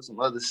out for some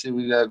other shit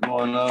we got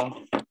going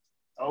on.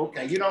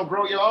 Okay, you don't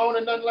grow your own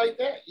or nothing like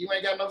that? You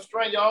ain't got no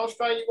strain, your own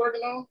strain you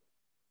working on?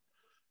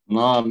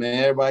 No,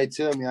 man. Everybody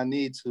tell me I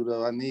need to,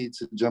 though. I need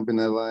to jump in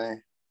that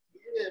lane.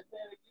 Yeah,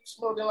 man. If you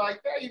smoking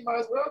like that, you might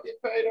as well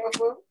get paid off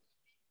of it.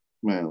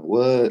 Man,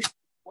 what?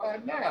 Why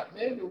not,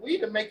 man? The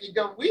weed to make you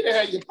go, weed to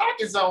have your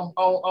pockets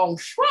on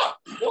shrunk.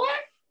 What?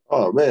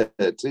 Oh, man.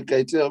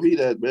 TK tell me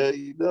that, man.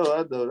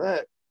 I know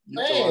that. You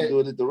trying to do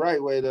it the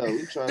right way, though.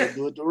 We trying to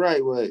do it the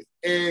right way.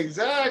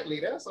 Exactly.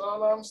 That's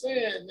all I'm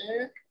saying,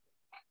 man.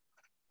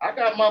 I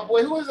got my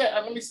boy. Who is that?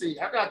 Let me see.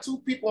 I got two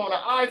people on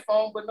an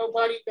iPhone, but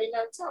they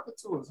not talking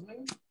to us, man.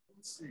 Let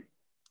me see.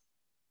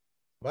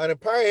 Man,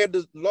 probably had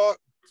to log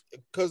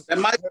because that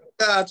might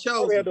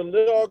chose. Had to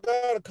log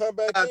out to come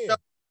back in.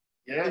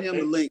 Yeah, him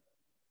the link.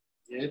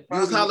 Yeah, you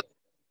was hollering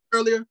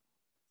earlier.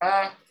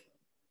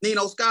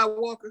 Nino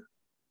Skywalker.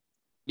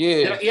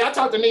 Yeah, I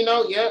talked to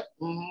Nino. Yeah.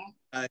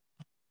 Mm-hmm.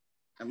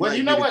 Well,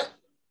 you know what?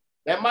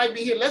 That might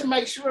be here. Let's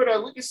make sure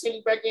that we can send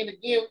you back in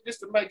again just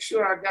to make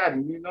sure I got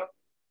him.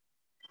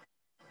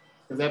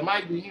 Because that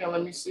might be him.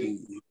 Let me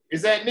see.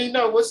 Is that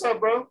Nino? What's up,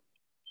 bro?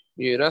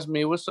 Yeah, that's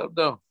me. What's up,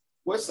 though?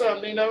 What's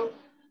up, Nino?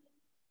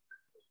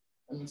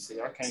 Let me see.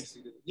 I can't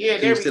see this. Yeah,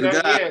 there we go.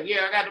 Yeah.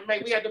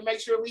 We had to make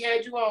sure we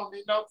had you on,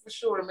 Nino, for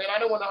sure, man. I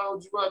don't want to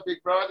hold you up,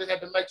 big bro. I just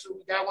had to make sure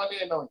we got one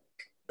in on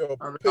you. No,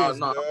 I'm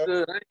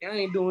good. I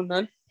ain't doing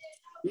nothing.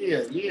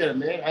 Yeah,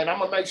 man. And I'm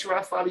gonna make sure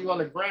I follow you on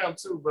the ground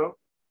too, bro. All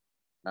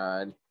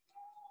right.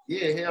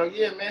 Yeah, hell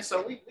yeah, man.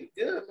 So we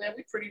good, man.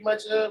 We pretty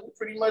much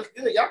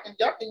good. Y'all can,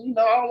 I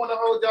don't want to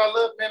hold y'all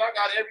up, man. I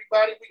got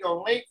everybody. We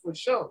gonna link for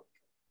sure.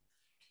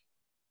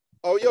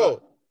 Oh,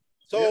 yo.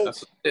 So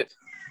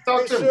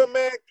talk to me,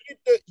 man.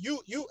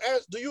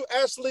 Do you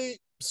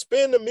actually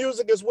spin the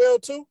music as well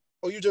too,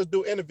 or you just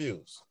do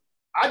interviews?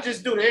 I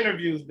just do the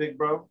interviews, big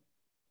bro.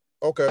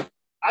 Okay.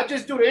 I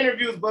just do the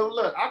interviews, but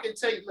look, I can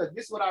tell you. Look,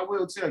 this is what I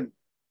will tell you.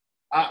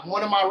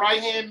 One of my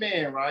right-hand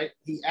men, right?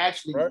 He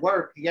actually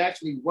worked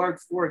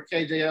for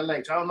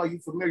KJLH. I don't know if you're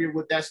familiar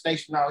with that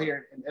station out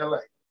here in LA.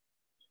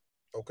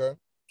 Okay.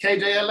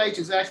 KJLH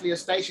is actually a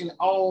station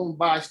owned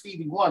by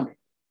Stevie Wonder.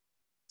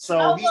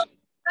 So he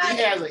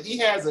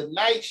has a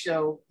night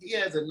show. He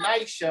has a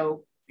night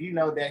show, you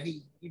know, that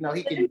he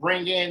can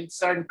bring in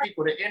certain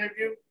people to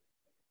interview.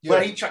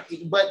 Yeah.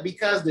 But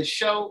because the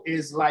show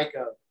is like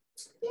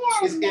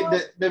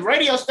the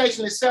radio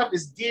station itself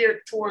is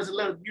geared towards a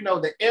little, you know,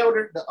 the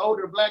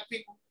older Black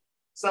people.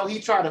 So he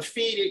try to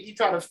feed it. He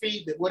try to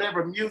feed that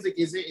whatever music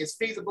is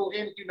feasible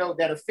in, you know,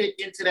 that'll fit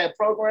into that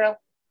program.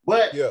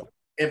 But yeah,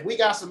 if we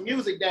got some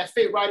music that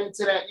fit right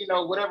into that, you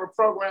know, whatever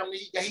program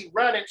he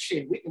running,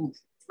 shit, we can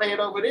play it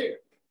over there.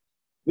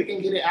 We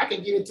can get it. I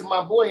can give it to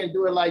my boy and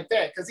do it like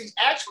that. Because he's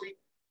actually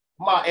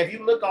if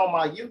you look on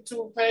my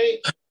YouTube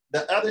page,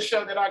 the other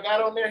show that I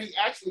got on there, he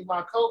actually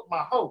my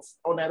host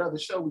on that other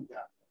show we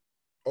got.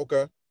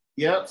 Okay.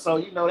 Yep. So,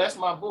 you know, that's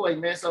my boy,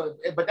 man. So,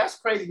 but that's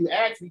crazy you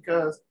asked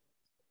because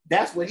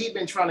that's what he's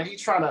trying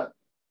to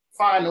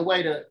find a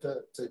way to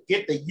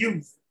get the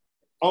youth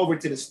over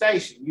to the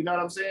station. You know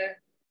what I'm saying?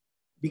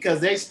 Because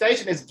their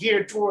station is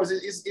geared towards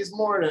it's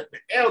more the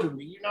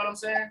elderly. You know what I'm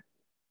saying?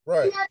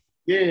 Right.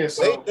 Yeah.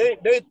 So they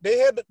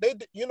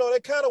you know,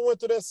 they kind of went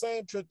through that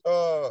same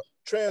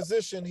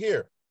transition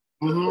here.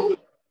 Mm-hmm.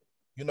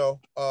 You know,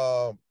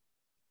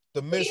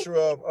 the mixture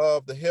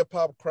of the hip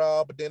hop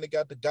crowd, but then they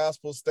got the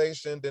gospel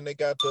station, then they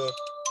got the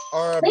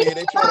R&B.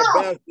 They try to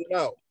balance it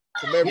out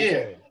from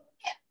everything.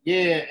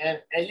 Yeah,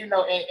 and you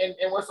know,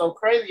 and what's so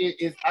crazy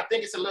is I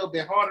think it's a little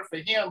bit harder for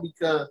him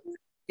because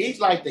he's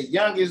like the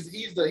youngest.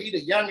 He's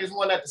the youngest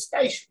one at the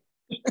station.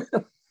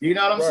 You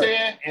know what I'm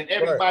saying? And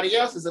everybody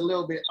else is a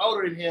little bit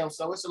older than him,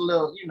 so it's a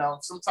little, you know,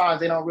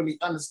 sometimes they don't really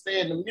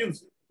understand the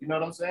music. You know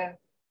what I'm saying?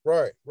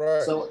 Right.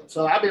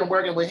 So I've been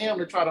working with him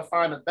to try to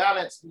find a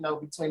balance, you know,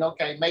 between,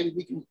 okay, maybe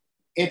we can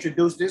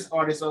introduce this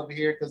artist over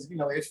here because, you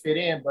know, it fit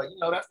in, but, you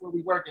know, that's what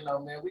we're working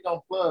on, man. We're going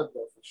to plug,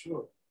 though, for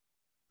sure.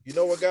 You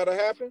know what got to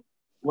happen?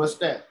 What's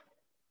that?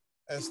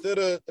 Instead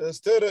of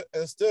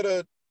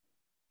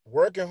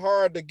working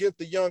hard to get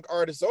the young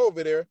artists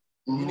over there,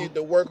 you need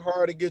to work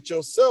hard to get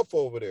yourself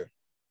over there.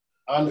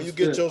 When you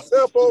get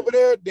yourself over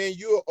there, then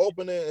you'll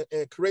open it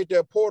and create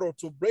that portal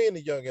to bring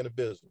the young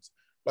individuals.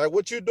 Like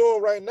what you're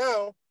doing right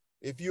now,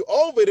 if you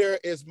over there,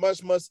 it's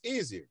much, much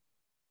easier.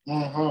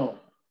 Mm-hmm.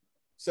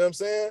 See what I'm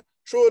saying?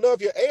 True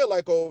enough, your A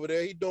like over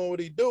there, he doing what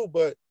he do,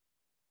 but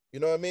you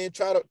know what I mean?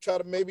 Try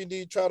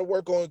to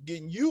work on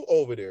getting you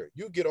over there.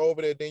 You get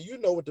over there, then you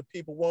know what the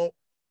people want,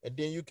 and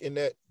then you can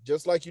that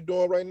just like you're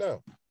doing right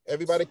now.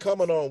 Everybody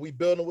coming on, we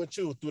building with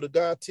you. Through the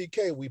guy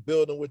TK, we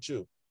building with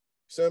you.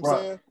 See what I'm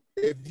saying?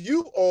 If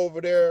you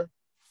over there,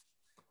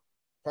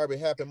 probably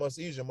happen much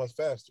easier, much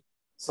faster.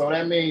 So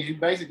that means you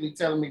basically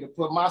telling me to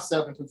put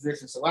myself in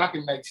position so I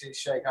can make shit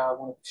shake how I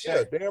want it to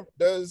shake. Yeah, damn,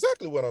 that's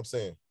exactly what I'm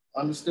saying.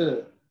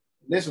 Understood.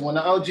 Listen, when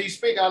the OG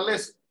speak, I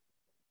listen.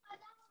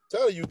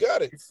 Tell you, you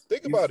got it.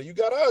 Think about it. You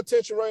got our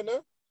attention right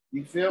now.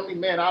 You feel me,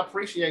 man? I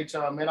appreciate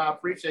y'all, man. I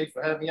appreciate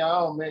for having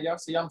y'all on, man. Y'all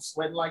see I'm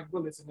sweating like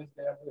bullets in this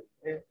damn hood,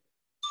 man.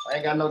 I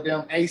ain't got no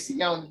damn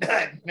AC on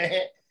that,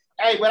 man.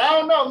 Hey, but I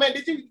don't know, man.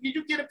 Did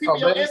you get the people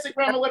your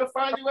Instagram or where to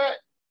find you at?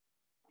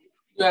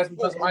 You asked me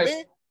for some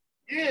ice.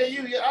 Yeah,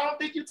 I don't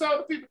think you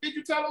told the people. Did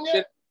you tell them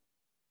yet?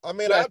 I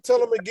mean, I'll tell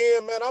them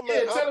again, man.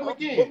 Tell them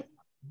again.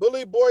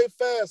 Bully Boy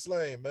Fast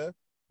Lane, man.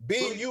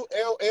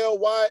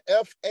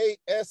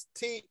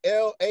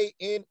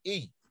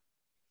 BULLYFASTLANE.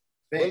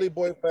 Bully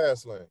Boy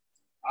Fast Lane.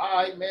 All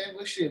right, man.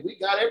 Well, shit, we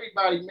got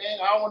everybody, man.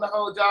 I don't want to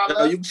hold y'all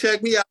up. You can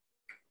check me out.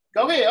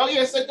 Go ahead. Oh,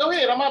 yeah, so go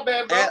ahead. I'm my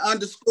bad, bro. At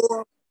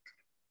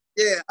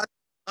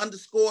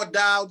underscore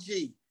dial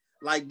G.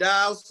 Like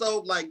dial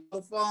soap, like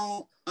the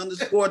phone,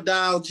 underscore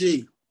dial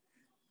G.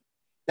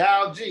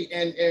 Dial G.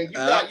 And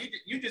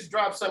you just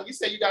dropped something. You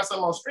said you got some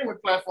on streaming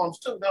platforms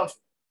too, don't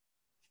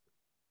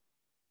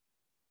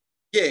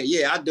you?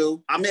 Yeah, I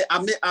do. I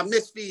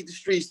miss Feed the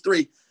Streets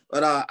 3,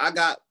 but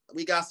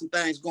we got some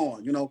things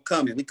going, you know,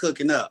 coming. We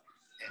cooking up.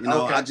 You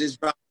know, I just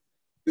dropped,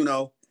 you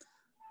know.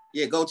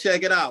 Yeah, go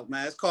check it out,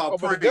 man. It's called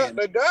Praying.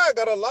 The guy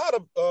got a lot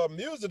of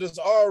music that's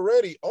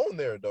already on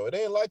there, though. It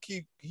ain't like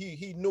he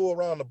knew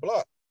around the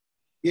block.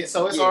 Yeah,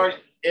 so it's already,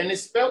 and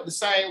it's spelled the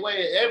same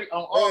way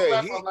on all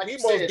platforms, like you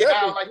said. He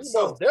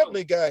most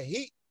definitely got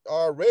heat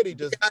already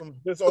just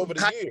over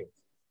the years.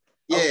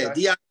 Yeah,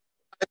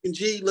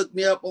 D-I-G, look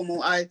me up on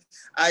my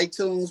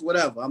iTunes,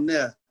 whatever. I'm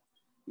there.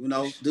 You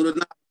know, do the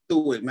knock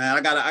to it, man.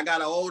 I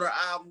got an older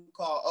album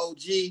called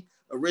OG,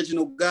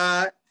 Original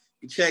God.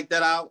 You check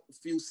that out. A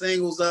few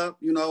singles up.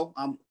 You know,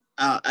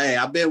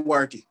 I've been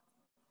working.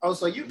 Oh,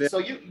 so you've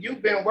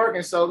been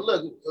working. So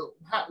look,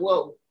 have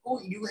you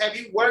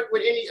worked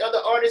with any other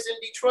artists in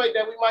Detroit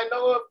that we might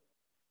know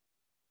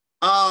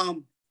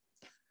of?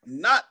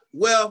 Not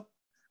well.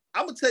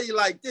 I'm gonna tell you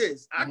like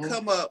this. I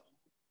come up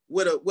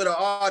with an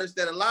artist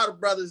that a lot of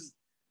brothers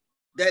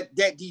that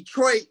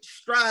Detroit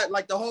stride,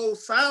 like the whole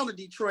sound of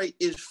Detroit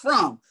is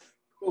from.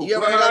 Ooh, you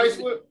ever heard of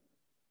it?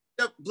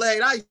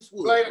 Blade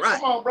Icewood,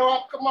 right? Come on, bro.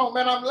 Come on,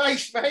 man. I'm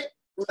late, man.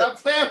 Stop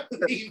playing with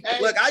me, man.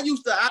 Look, I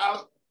used to.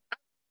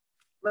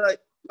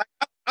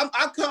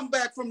 I come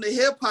back from the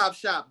hip hop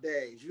shop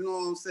days. You know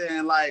what I'm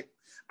saying? Like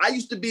I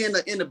used to be in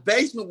the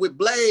basement with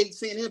Blade,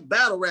 seeing him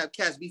battle rap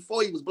cats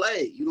before he was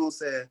Blade. You know what I'm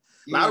saying?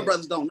 Yeah. A lot of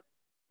brothers don't know.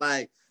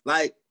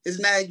 Like his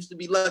name used to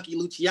be Lucky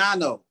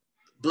Luciano.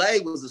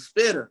 Blade was a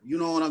spitter. You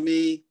know what I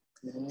mean?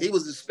 Mm-hmm. He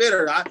was a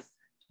spitter.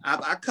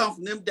 I come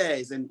from them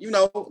days, and you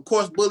know, of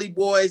course, Bully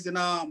Boys, and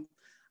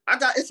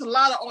it's a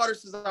lot of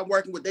artists I'm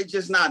working with. They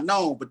just not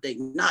known, but they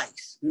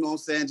nice. You know what I'm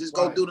saying? Just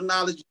go through the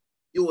knowledge,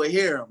 you will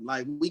hear them.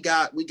 Like we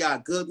got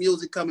good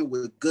music coming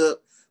with good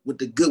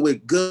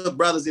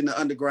brothers in the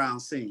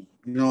underground scene.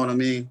 You know what I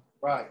mean?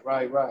 Right.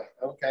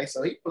 Okay,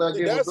 so he plugged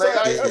in. That's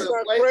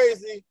how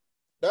crazy.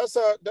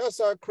 That's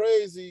how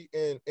crazy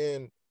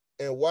and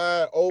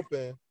wide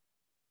open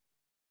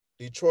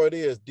Detroit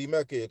is,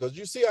 D-Mecca is. Because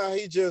you see how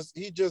he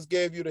just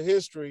gave you the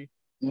history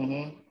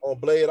on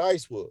Blade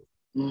Icewood.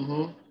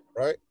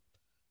 Right?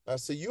 Now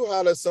see, you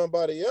holler at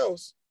somebody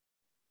else,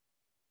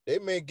 they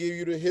may give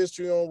you the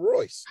history on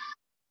Royce.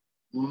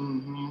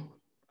 You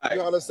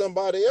holler at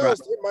somebody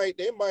else,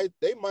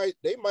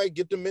 they might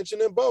get to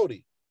mention in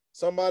Bodie.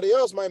 Somebody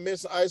else might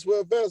mention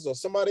Icewood Venezuela.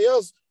 Somebody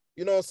else,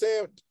 you know what I'm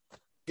saying,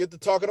 get to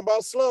talking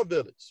about Slum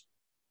Village.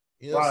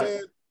 You know what I'm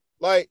saying?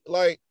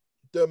 Like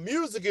the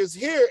music is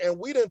here, and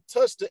we done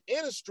touched the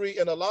industry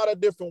in a lot of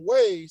different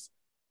ways.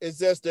 It's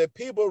just that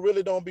people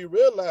really don't be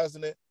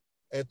realizing it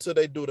until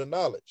they do the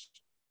knowledge.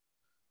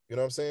 You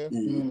know what I'm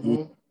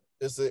saying?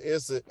 It's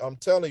a I'm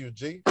telling you,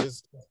 G,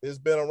 it's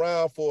been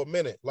around for a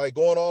minute. Like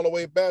going all the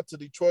way back to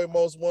Detroit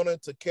Most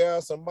Wanted, to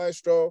Chaos and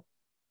Maestro,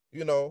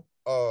 you know,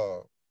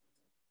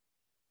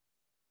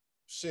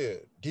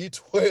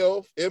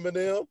 D12,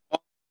 Eminem.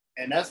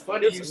 And that's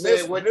funny you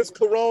said what this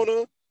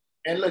Corona.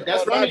 And look,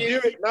 that's funny.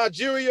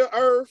 Nigeria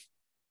Earth.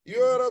 You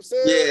know what I'm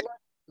saying? Yeah.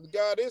 Like,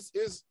 God,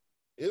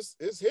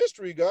 it's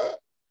history, God.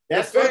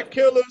 That's Fat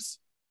Killers.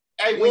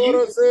 Hey, when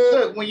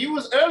you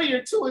was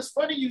earlier too, it's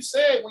funny you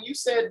said when you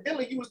said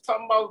Dilla, you was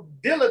talking about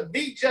Dilla,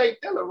 DJ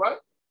Dilla, right?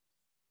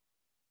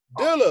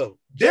 Dilla,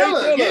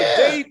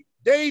 yeah.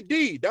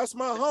 JD, that's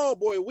my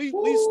homeboy. We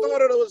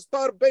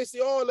started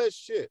basically all that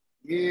shit.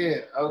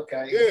 Yeah,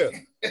 okay.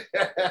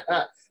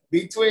 Yeah.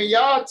 Between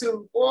y'all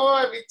two,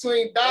 boy,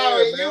 between Dow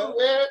and you,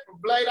 man, from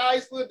Blade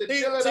Icewood to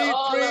Dilla to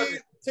all of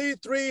it.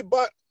 T3,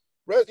 but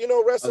you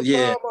know, rest in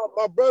time,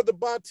 my brother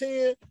by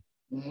 10.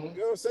 You know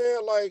what I'm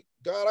saying? Like,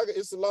 God,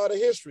 it's a lot of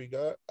history,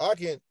 God.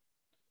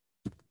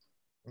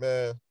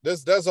 Man,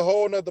 that's a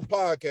whole nother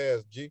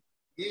podcast, G.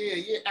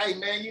 Yeah. Hey,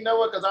 man, you know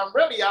what? Because I'm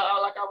really,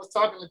 like I was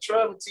talking to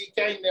Trevor and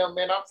TK now,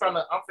 man, I'm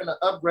finna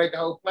upgrade the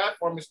whole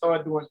platform and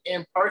start doing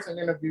in-person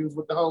interviews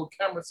with the whole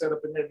camera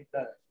setup and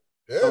everything.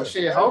 Yeah. So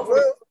shit,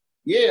 hopefully,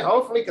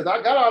 because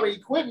I got all the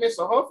equipment,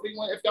 so hopefully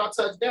if y'all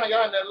touch down,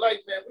 y'all in LA,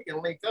 man, we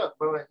can link up,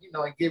 bro, and, you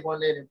know, and get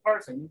one there in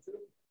person. You too?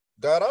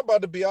 God, I'm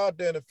about to be out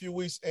there in a few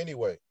weeks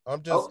anyway.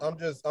 I'm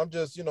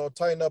just, you know,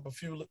 tighten up a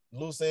few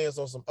loose ends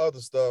on some other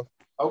stuff.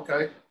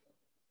 Okay.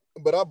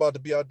 But I'm about to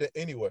be out there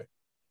anyway.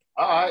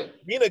 All right.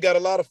 Mena got a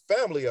lot of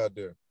family out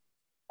there.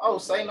 Oh,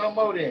 say no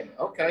more then.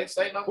 Okay,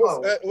 say no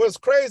more. What's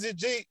crazy,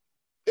 G,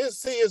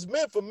 it's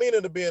meant for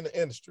Mena to be in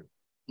the industry.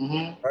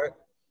 Right?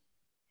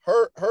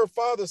 Her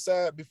father's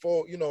side,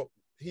 before, you know,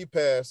 he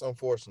passed,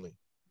 unfortunately,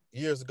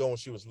 years ago when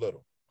she was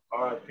little.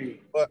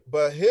 R.I.P.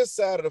 But his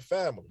side of the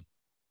family,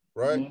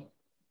 right?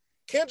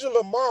 Kendra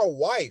Lamar's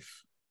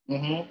wife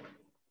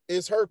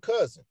is her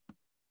cousin.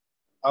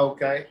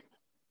 Okay.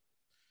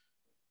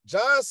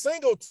 John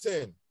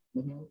Singleton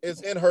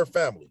is in her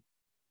family.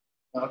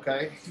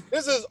 Okay.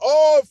 This is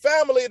all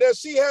family that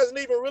she hasn't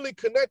even really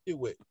connected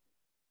with.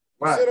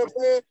 You see what I'm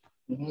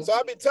saying? So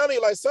I be telling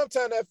you, like,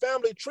 sometimes that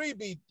family tree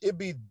be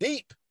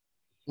deep.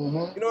 You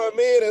know what I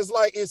mean? It's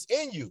like it's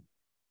in you.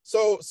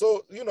 So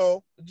you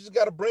know, you just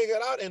got to bring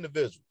it out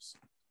individuals.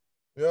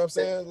 You know what I'm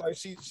saying? Like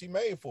she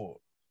made for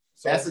it.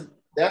 So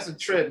that's a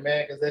trip,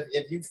 man. Because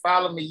if you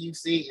follow me, you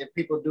see if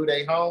people do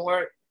their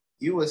homework,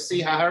 you will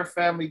see how her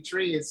family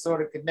tree is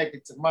sort of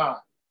connected to mine.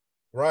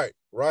 Right.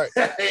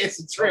 It's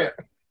a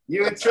trip.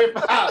 You a trip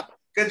out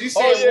because you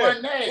said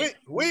one name.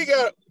 We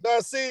got now.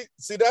 See,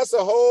 that's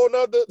a whole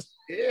nother.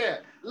 Yeah,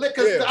 look,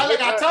 cause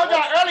like I told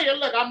y'all earlier.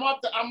 Look, I'm out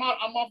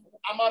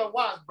of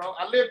Watts, bro.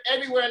 I live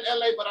everywhere in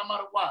LA, but I'm out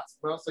of Watts,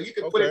 bro. So you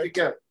can put it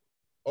together.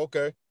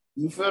 Okay.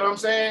 You feel what I'm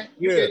saying?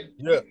 You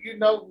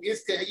know,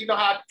 you know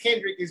how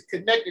Kendrick is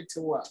connected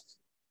to us,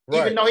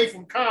 even though he's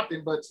from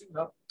Compton, but you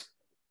know,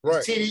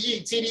 right?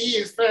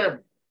 TDE is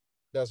family.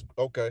 That's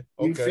okay.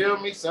 You feel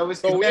me? So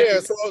it's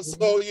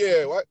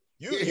connected. What?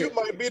 You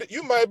might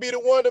be the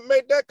one to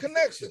make that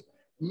connection.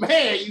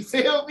 Man, you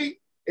feel me?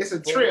 It's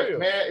a trip,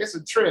 man. It's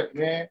a trip,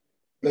 man.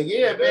 But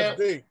yeah, man.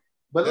 Deep.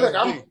 But look,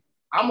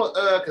 I'm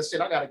cause shit,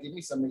 I gotta get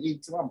me something to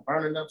eat too. I'm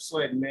burning up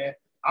sweating, man.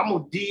 I'm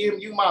gonna DM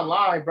you my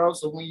line, bro.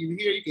 So when you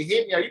hear, you can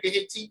hit me, or you can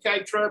hit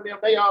TK, Trev, them.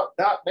 They all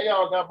got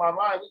my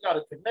line. We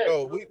gotta connect.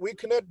 Yo, we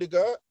connected,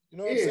 God. You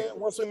know what I'm saying?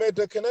 Once we made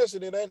that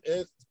connection,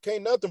 it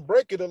can't nothing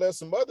break it unless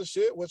some other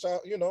shit, which I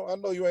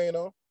know you ain't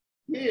on.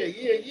 Yeah.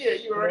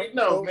 You already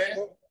know, man.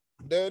 So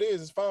there it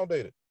is. It's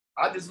founded.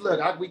 I just look.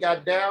 We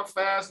got Down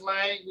Fast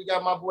Lane. We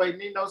got my boy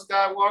Nino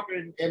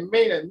Skywalker and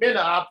Mena.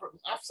 I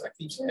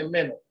keep saying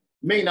Mena.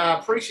 Mena, I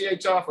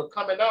appreciate y'all for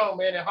coming on,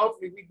 man, and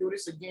hopefully we do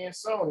this again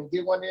soon and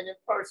get one in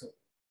person.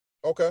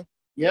 Okay.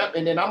 Yep,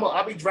 and then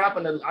I'll be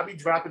dropping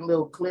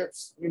little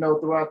clips,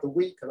 throughout the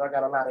week because I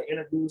got a lot of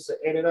interviews to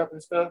edit up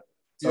and stuff.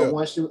 So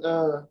once you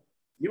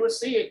will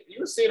see it.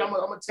 I'm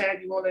gonna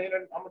tag you on the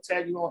internet. I'm gonna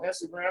tag you on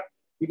Instagram.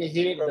 You can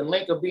hit it. The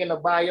link will be in the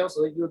bio,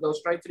 so you'll go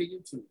straight to the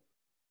YouTube.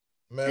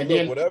 Man,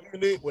 and look,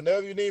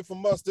 whatever you need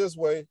from us this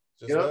way,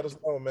 just let us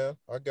know, man.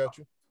 I got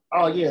you.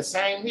 Oh yeah,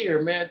 same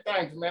here, man.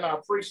 Thanks, man. I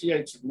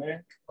appreciate you,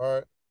 man. All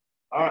right.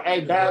 All right,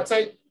 hey, Dial,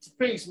 take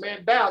peace,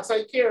 man. Dial,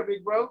 take care,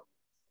 big bro.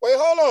 Wait,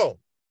 hold on.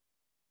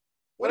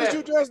 What did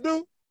you just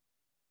do?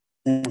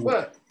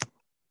 What?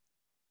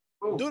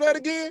 Ooh. Do that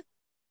again.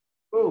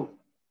 Ooh.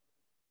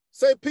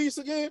 Say peace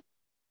again.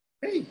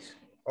 Peace.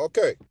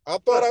 Okay. I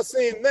thought I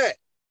seen that.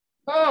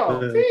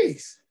 Oh,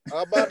 peace.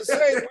 I'm about to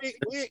say we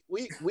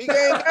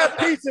ain't got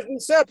peace if we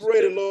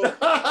separated, Lord.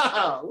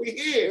 We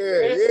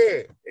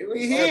here. Yeah.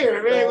 We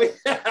here, man.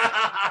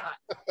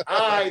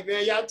 All right,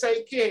 man. Y'all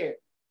take care.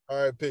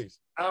 All right, peace.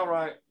 All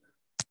right.